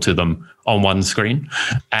available to them on one screen.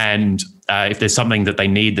 And if there's something that they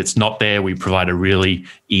need that's not there, we provide a really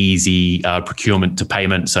easy procurement to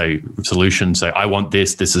payment solution. So I want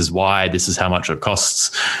this is why, this is how much it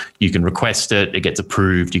costs. You can request it, it gets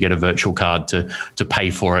approved, you get a virtual card to pay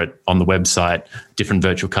for it on the website, different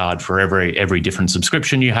virtual card for every different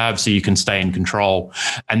subscription you have, so you can stay in control.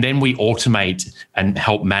 And then we automate and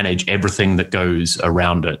help manage everything that goes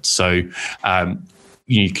around it. So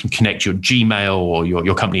you can connect your Gmail or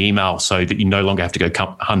your company email so that you no longer have to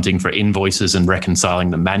go hunting for invoices and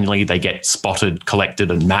reconciling them manually. They get spotted,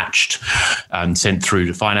 collected, and matched and sent through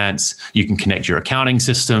to finance. You can connect your accounting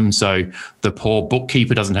system, so the poor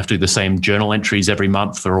bookkeeper doesn't have to do the same journal entries every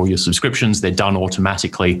month for all your subscriptions. They're done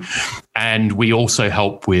automatically. And we also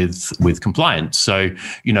help with compliance. So,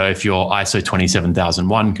 if you're ISO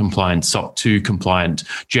 27001 compliant, SOC 2 compliant,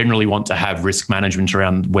 generally want to have risk management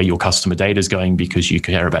around where your customer data is going because you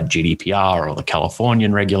care about GDPR or the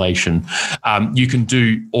Californian regulation. You can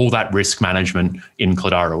do all that risk management in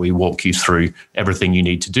Cloudara. We walk you through everything you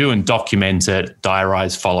need to do and document it,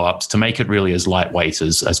 diarize follow-ups to make it really as lightweight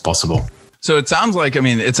as possible. So it sounds like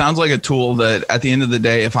a tool that at the end of the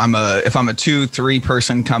day, if I'm a 2-3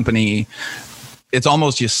 person company, it's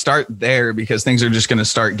almost you start there because things are just going to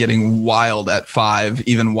start getting wild at 5,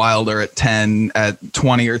 even wilder at 10, at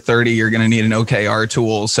 20 or 30, you're going to need an OKR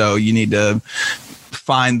tool. So you need to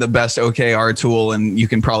find the best OKR tool, and you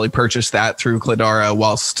can probably purchase that through Cloudara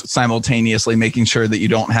whilst simultaneously making sure that you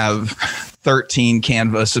don't have 13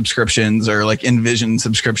 Canva subscriptions or like InVision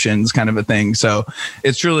subscriptions kind of a thing. So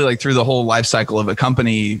it's truly like through the whole life cycle of a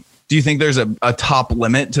company. Do you think there's a top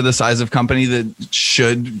limit to the size of company that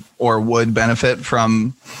should or would benefit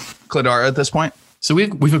from Cloudara at this point? So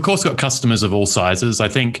we've of course got customers of all sizes. I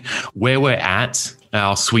think where we're at,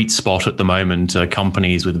 our sweet spot at the moment are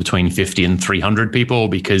companies with between 50 and 300 people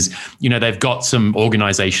because, they've got some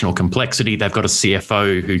organizational complexity. They've got a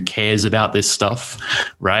CFO who cares about this stuff,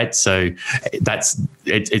 right? So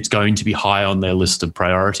it's going to be high on their list of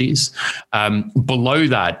priorities. Below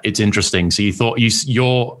that, it's interesting. So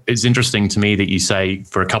it's interesting to me that you say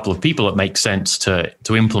for a couple of people, it makes sense to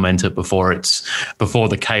implement it before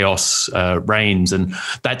the chaos reigns. And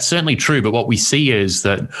that's certainly true. But what we see is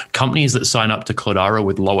that companies that sign up to Cloudara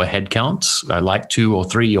with lower headcounts, like 2 or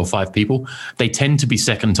 3 or 5 people, they tend to be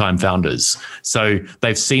second-time founders. So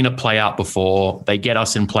they've seen it play out before. They get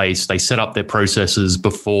us in place. They set up their processes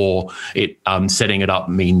before setting it up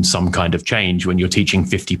means some kind of change when you're teaching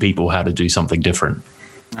 50 people how to do something different.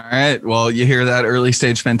 All right. Well, you hear that, early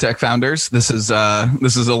stage fintech founders. This is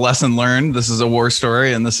a lesson learned. This is a war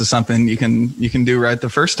story, and this is something you can do right the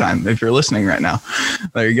first time if you're listening right now.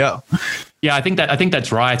 There you go. Yeah, I think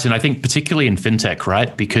that's right, and I think particularly in fintech,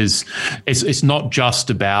 right? Because it's not just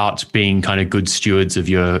about being kind of good stewards of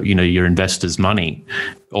your investors' money,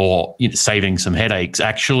 or saving some headaches.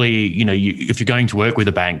 Actually, if you're going to work with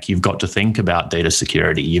a bank, you've got to think about data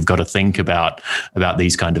security. You've got to think about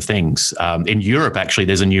these kind of things. In Europe, actually,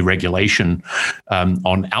 there's a new regulation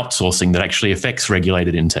on outsourcing that actually affects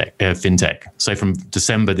regulated fintech. So from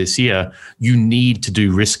December this year, you need to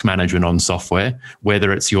do risk management on software,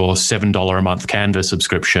 whether it's your $7 a month Canva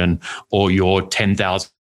subscription or your 10,000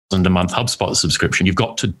 a month HubSpot subscription. You've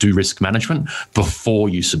got to do risk management before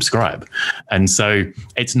you subscribe. And so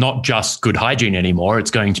it's not just good hygiene anymore.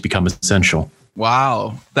 It's going to become essential.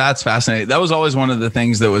 Wow. That's fascinating. That was always one of the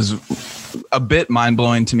things that was a bit mind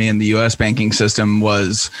blowing to me in the US banking system,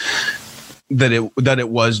 was that it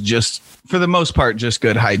was just, for the most part, just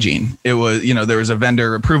good hygiene. It was, there was a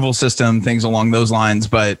vendor approval system, things along those lines,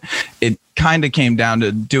 but it kind of came down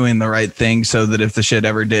to doing the right thing so that if the shit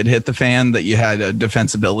ever did hit the fan, that you had a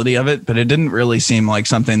defensibility of it. But it didn't really seem like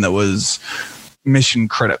something that was mission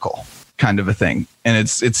critical kind of a thing. And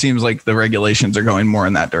it seems like the regulations are going more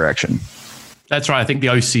in that direction. That's right. I think the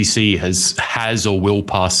OCC has or will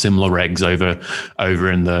pass similar regs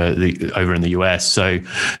over in the US. So,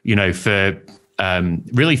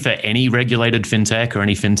 really for any regulated fintech or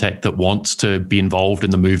any fintech that wants to be involved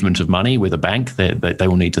in the movement of money with a bank, they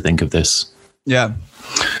will need to think of this. Yeah.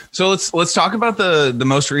 So let's talk about the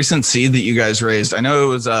most recent seed that you guys raised. I know it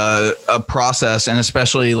was a process, and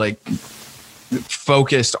especially like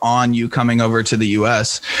focused on you coming over to the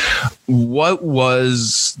US. What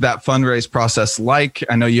was that fundraise process like?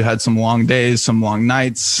 I know you had some long days, some long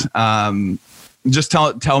nights. Just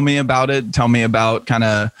tell me about it. Tell me about kind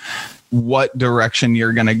of what direction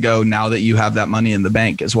you're going to go now that you have that money in the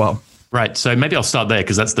bank as well. Right. So maybe I'll start there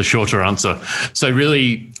because that's the shorter answer. So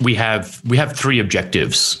really, we have three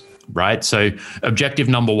objectives. Right. So objective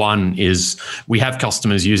number one is we have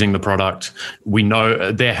customers using the product. We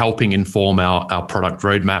know they're helping inform our product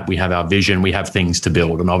roadmap. We have our vision. We have things to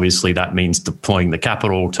build. And obviously that means deploying the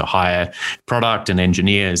capital to hire product and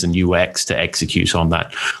engineers and UX to execute on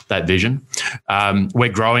that vision. We're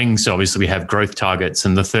growing. So obviously we have growth targets.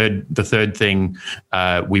 And the third thing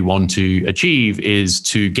we want to achieve is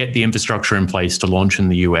to get the infrastructure in place to launch in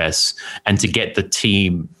the US and to get the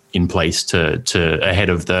team in place to ahead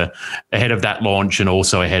of that launch and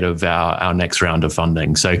also ahead of our next round of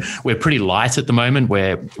funding. So we're pretty light at the moment.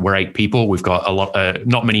 We're 8 people. We've got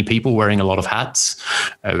not many people wearing a lot of hats.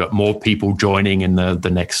 We've got more people joining in the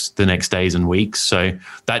next days and weeks. So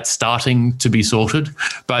that's starting to be sorted.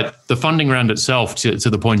 But the funding round itself, to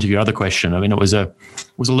the point of your other question, I mean, it was a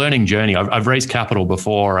learning journey. I've raised capital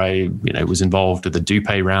before. I was involved at the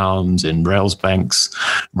Dupay rounds and Railsbank's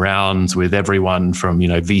rounds with everyone from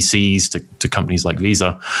VCs to companies like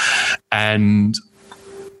Visa, and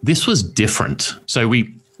this was different. So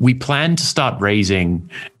we planned to start raising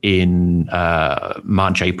in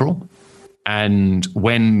March, April. And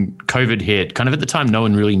when COVID hit, kind of at the time, no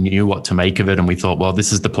one really knew what to make of it. And we thought, well,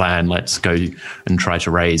 this is the plan. Let's go and try to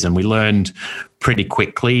raise. And we learned pretty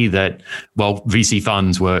quickly that, well, VC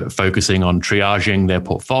funds were focusing on triaging their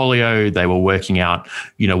portfolio. They were working out,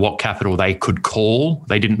 what capital they could call.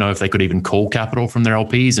 They didn't know if they could even call capital from their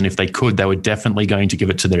LPs. And if they could, they were definitely going to give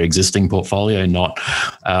it to their existing portfolio, not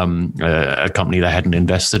a company they hadn't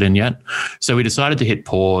invested in yet. So we decided to hit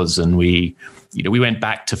pause, and we went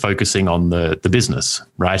back to focusing on the business,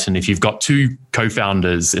 right? And if you've got 2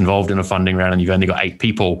 co-founders involved in a funding round and you've only got 8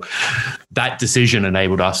 people, that decision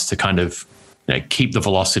enabled us to kind of keep the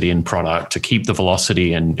velocity in product, to keep the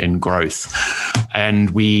velocity in growth.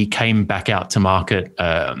 And we came back out to market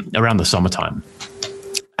around the summertime.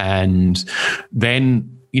 And then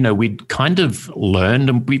we'd kind of learned,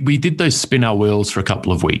 and we did those spin our wheels for a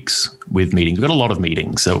couple of weeks with meetings. We got a lot of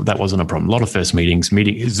meetings, so that wasn't a problem. A lot of first meetings.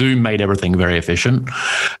 Zoom made everything very efficient.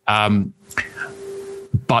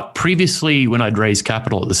 But previously, when I'd raised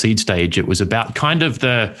capital at the seed stage, it was about kind of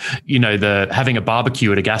the having a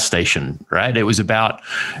barbecue at a gas station, right? It was about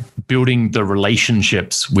building the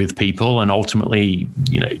relationships with people, and ultimately,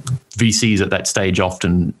 VCs at that stage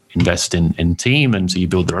often invest in team, and so you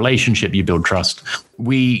build the relationship, you build trust.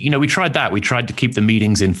 We tried that. We tried to keep the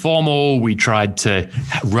meetings informal. We tried to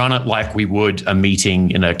run it like we would a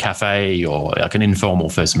meeting in a cafe or like an informal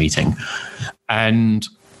first meeting, and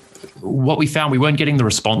what we found, we weren't getting the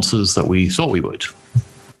responses that we thought we would,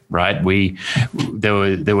 right? We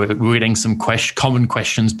were getting some common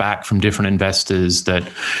questions back from different investors that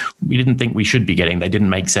we didn't think we should be getting. They didn't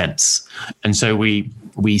make sense. And so we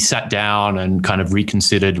we sat down and kind of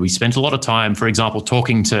reconsidered. We spent a lot of time, for example,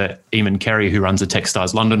 talking to Eamon Carey, who runs the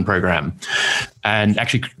Techstars London program. And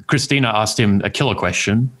actually, Christina asked him a killer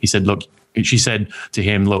question. She said to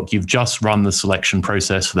him, look, you've just run the selection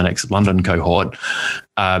process for the next London cohort.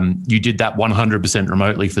 You did that 100%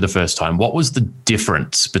 remotely for the first time. What was the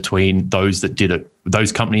difference between those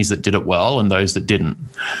companies that did it well and those that didn't?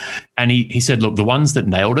 And he said, look, the ones that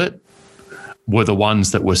nailed it were the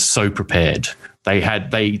ones that were so prepared. They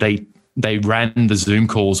ran the Zoom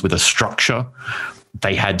calls with a structure.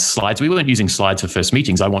 They had slides. We weren't using slides for first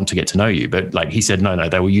meetings. I want to get to know you. But like he said, no,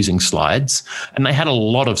 they were using slides, and they had a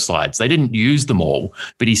lot of slides. They didn't use them all,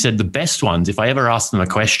 but he said the best ones, if I ever asked them a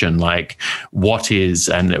question like what is,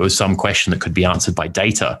 and it was some question that could be answered by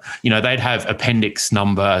data, they'd have appendix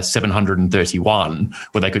number 731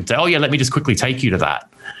 where they could say, oh yeah, let me just quickly take you to that.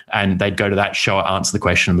 And they'd go to that, show it, answer the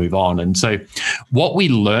question, and move on. And so what we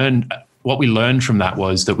learned from that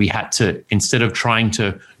was that we had to, instead of trying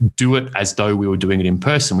to do it as though we were doing it in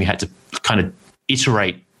person, we had to kind of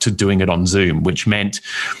iterate to doing it on Zoom, which meant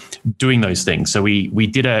doing those things. So we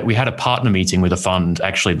had a partner meeting with a fund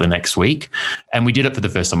actually the next week, and we did it for the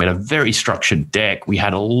first time. We had a very structured deck. We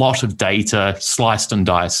had a lot of data sliced and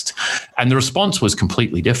diced, and the response was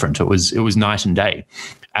completely different. It was night and day.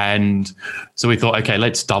 And so we thought, okay,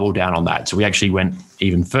 let's double down on that. So we actually went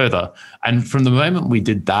even further. And from the moment we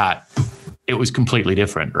did that, it was completely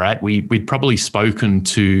different, right? We'd probably spoken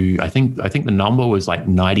to, I think the number was like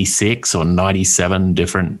 96 or 97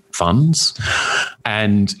 different funds.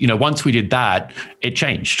 And, once we did that, it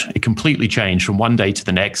changed. It completely changed from one day to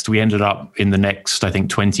the next. We ended up in the next, I think,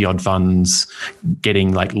 20 odd funds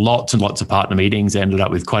getting like lots and lots of partner meetings, ended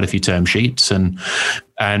up with quite a few term sheets.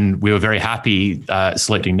 And we were very happy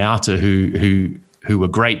selecting Nauta, who were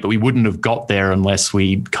great, but we wouldn't have got there unless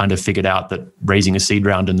we kind of figured out that raising a seed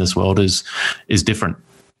round in this world is different.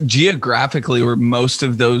 Geographically, were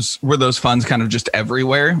those funds kind of just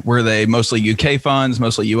everywhere? Were they mostly UK funds,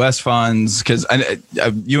 mostly US funds? Because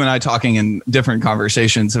you and I, talking in different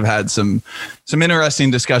conversations, have had some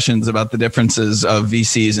interesting discussions about the differences of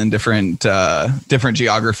VCs in different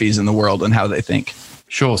geographies in the world and how they think.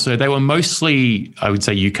 Sure. So they were mostly, I would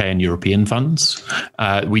say, UK and European funds.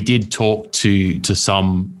 We did talk to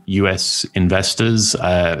some US investors,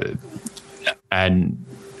 and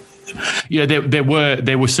there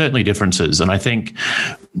were certainly differences, and I think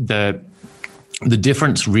the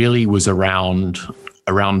difference really was around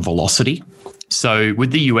velocity. So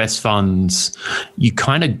with the US funds, you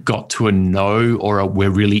kind of got to a no or we're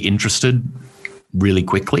really interested really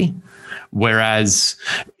quickly. Whereas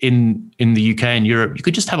in the UK and Europe, you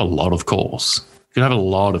could just have a lot of calls. You could have a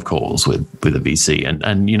lot of calls with a VC,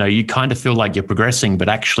 and you kind of feel like you're progressing, but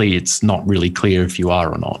actually it's not really clear if you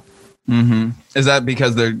are or not. Mm-hmm. Is that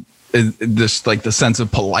because is this like the sense of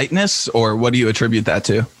politeness, or what do you attribute that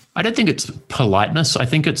to? I don't think it's politeness. I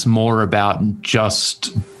think it's more about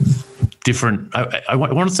just different. I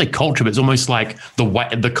want to say culture, but it's almost like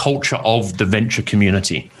the culture of the venture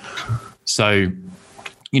community. So,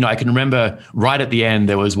 I can remember right at the end,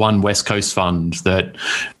 there was one West Coast fund that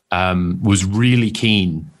was really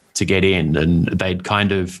keen to get in, and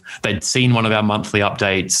they'd seen one of our monthly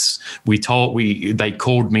updates. They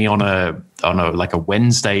called me on a like a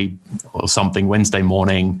Wednesday or something, Wednesday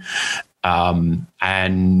morning,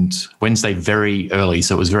 and Wednesday very early,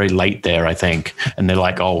 so it was very late there, I think. And they're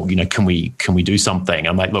like, "Oh, can we do something?"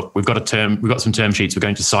 I'm like, "Look, we've got some term sheets. We're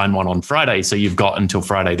going to sign one on Friday, so you've got until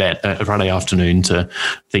Friday afternoon to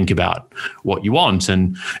think about what you want."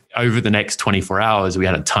 And over the next 24 hours, we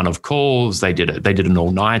had a ton of calls. They did an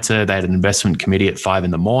all-nighter. They had an investment committee at 5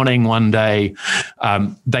 a.m. one day.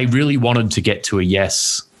 They really wanted to get to a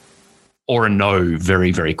yes or a no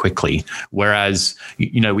very, very quickly. Whereas,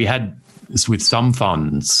 we had, with some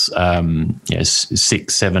funds,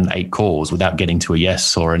 6, 7, 8 calls without getting to a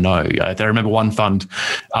yes or a no. I remember one fund,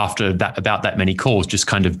 after that, about that many calls, just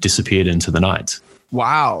kind of disappeared into the night.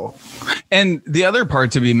 Wow. And the other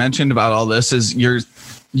part to be mentioned about all this is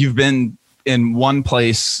you've been in one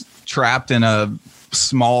place, trapped in a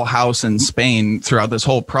small house in Spain throughout this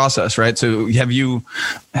whole process, right? So have you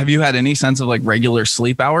had any sense of like regular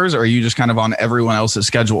sleep hours, or are you just kind of on everyone else's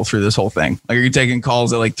schedule through this whole thing? Like, are you taking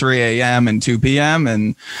calls at like 3 a.m. and 2 p.m.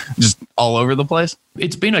 and just all over the place?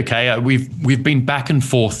 It's been okay. We've been back and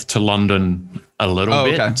forth to London a little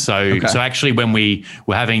bit. Okay. So actually, when we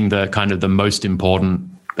were having the kind of the most important,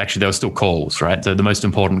 actually there were still calls, right? So the most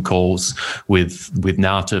important calls with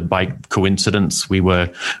Nauta, by coincidence, we were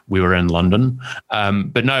in London.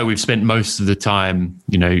 But no, we've spent most of the time,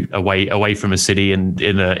 away from a city and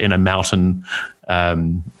in a mountain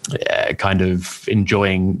kind of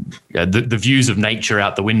enjoying the views of nature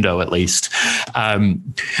out the window, at least.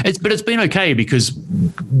 But it's been okay because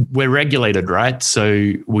we're regulated, right?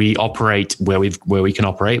 So we operate where we can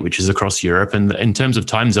operate, which is across Europe. And in terms of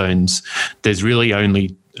time zones, there's really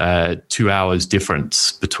only 2 hours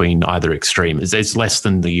difference between either extreme. It's less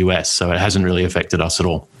than the US, so it hasn't really affected us at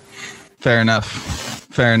all. Fair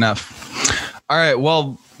enough. All right.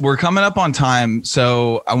 Well, we're coming up on time,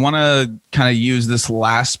 so I want to kind of use this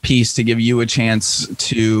last piece to give you a chance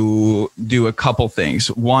to do a couple things.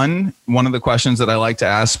 One of the questions that I like to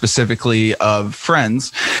ask specifically of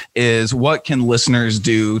friends is, what can listeners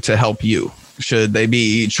do to help you? Should they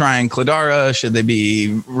be trying Cledara? Should they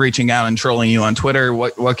be reaching out and trolling you on Twitter?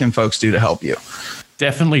 What can folks do to help you?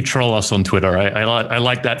 Definitely troll us on Twitter. I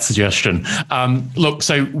like that suggestion. Look,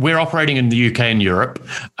 so we're operating in the UK and Europe.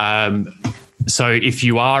 So if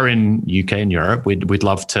you are in UK and Europe, we'd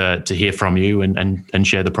love to hear from you and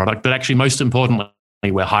share the product. But actually, most importantly,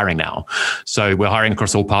 we're hiring now. So we're hiring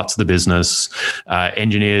across all parts of the business,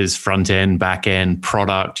 engineers, front end, back end,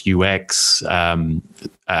 product, UX,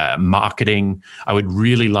 marketing. I would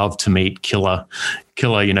really love to meet killer,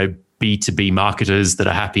 B2B marketers that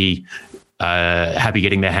are happy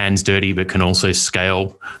getting their hands dirty, but can also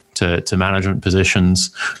scale to management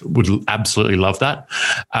positions. Would absolutely love that.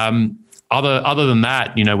 Other than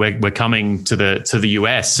that, we're coming to the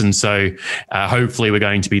US, and so hopefully we're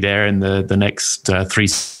going to be there in the next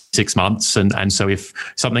 3-6 months. And so if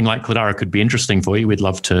something like Cledara could be interesting for you, we'd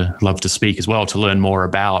love to speak as well to learn more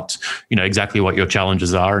about exactly what your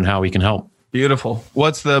challenges are and how we can help. Beautiful.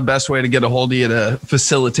 What's the best way to get a hold of you to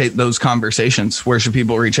facilitate those conversations? Where should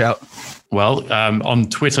people reach out? Well, on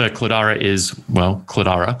Twitter, Cledara is,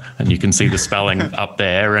 Cledara, and you can see the spelling up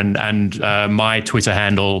there. And my Twitter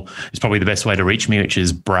handle is probably the best way to reach me, which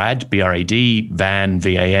is Brad, B-R-A-D, Van,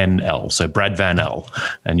 V-A-N-L. So Brad Van L.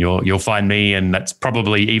 And you'll find me, and that's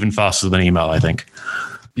probably even faster than email, I think.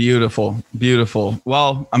 Beautiful.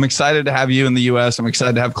 Well, I'm excited to have you in the US. I'm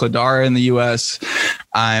excited to have Cledara in the US.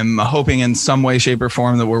 I'm hoping in some way, shape, or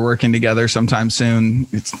form that we're working together sometime soon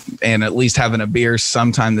and at least having a beer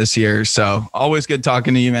sometime this year. So always good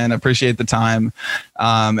talking to you, man. I appreciate the time.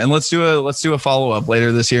 And let's do a follow-up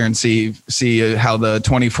later this year and see how the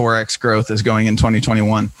 24x growth is going in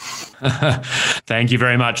 2021. Thank you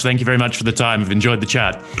very much. Thank you very much for the time. I've enjoyed the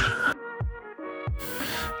chat.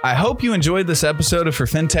 I hope you enjoyed this episode of For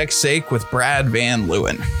FinTech's Sake with Brad Van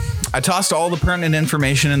Leeuwen. I tossed all the pertinent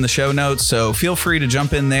information in the show notes, so feel free to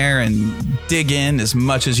jump in there and dig in as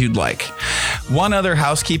much as you'd like. One other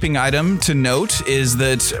housekeeping item to note is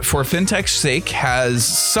that For FinTech's Sake has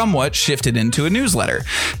somewhat shifted into a newsletter.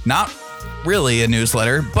 Not really a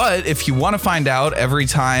newsletter, but if you want to find out every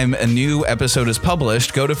time a new episode is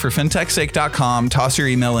published, go to forfintechsake.com, toss your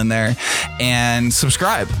email in there, and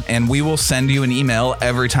subscribe, and we will send you an email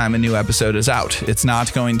every time a new episode is out. It's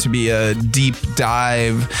not going to be a deep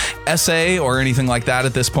dive essay or anything like that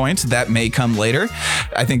at this point. That may come later.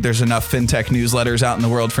 I think there's enough fintech newsletters out in the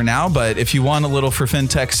world for now, but if you want a little For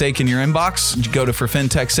FinTech's Sake in your inbox, go to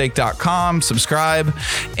forfintechsake.com, subscribe,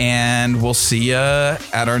 and we'll see you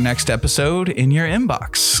at our next episode in your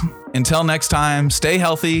inbox. Until next time, stay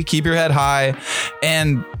healthy, keep your head high,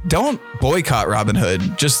 and don't boycott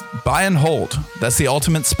Robinhood. Just buy and hold. That's the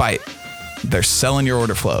ultimate spite. They're selling your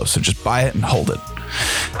order flow, so just buy it and hold it.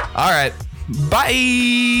 All right.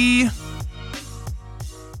 Bye.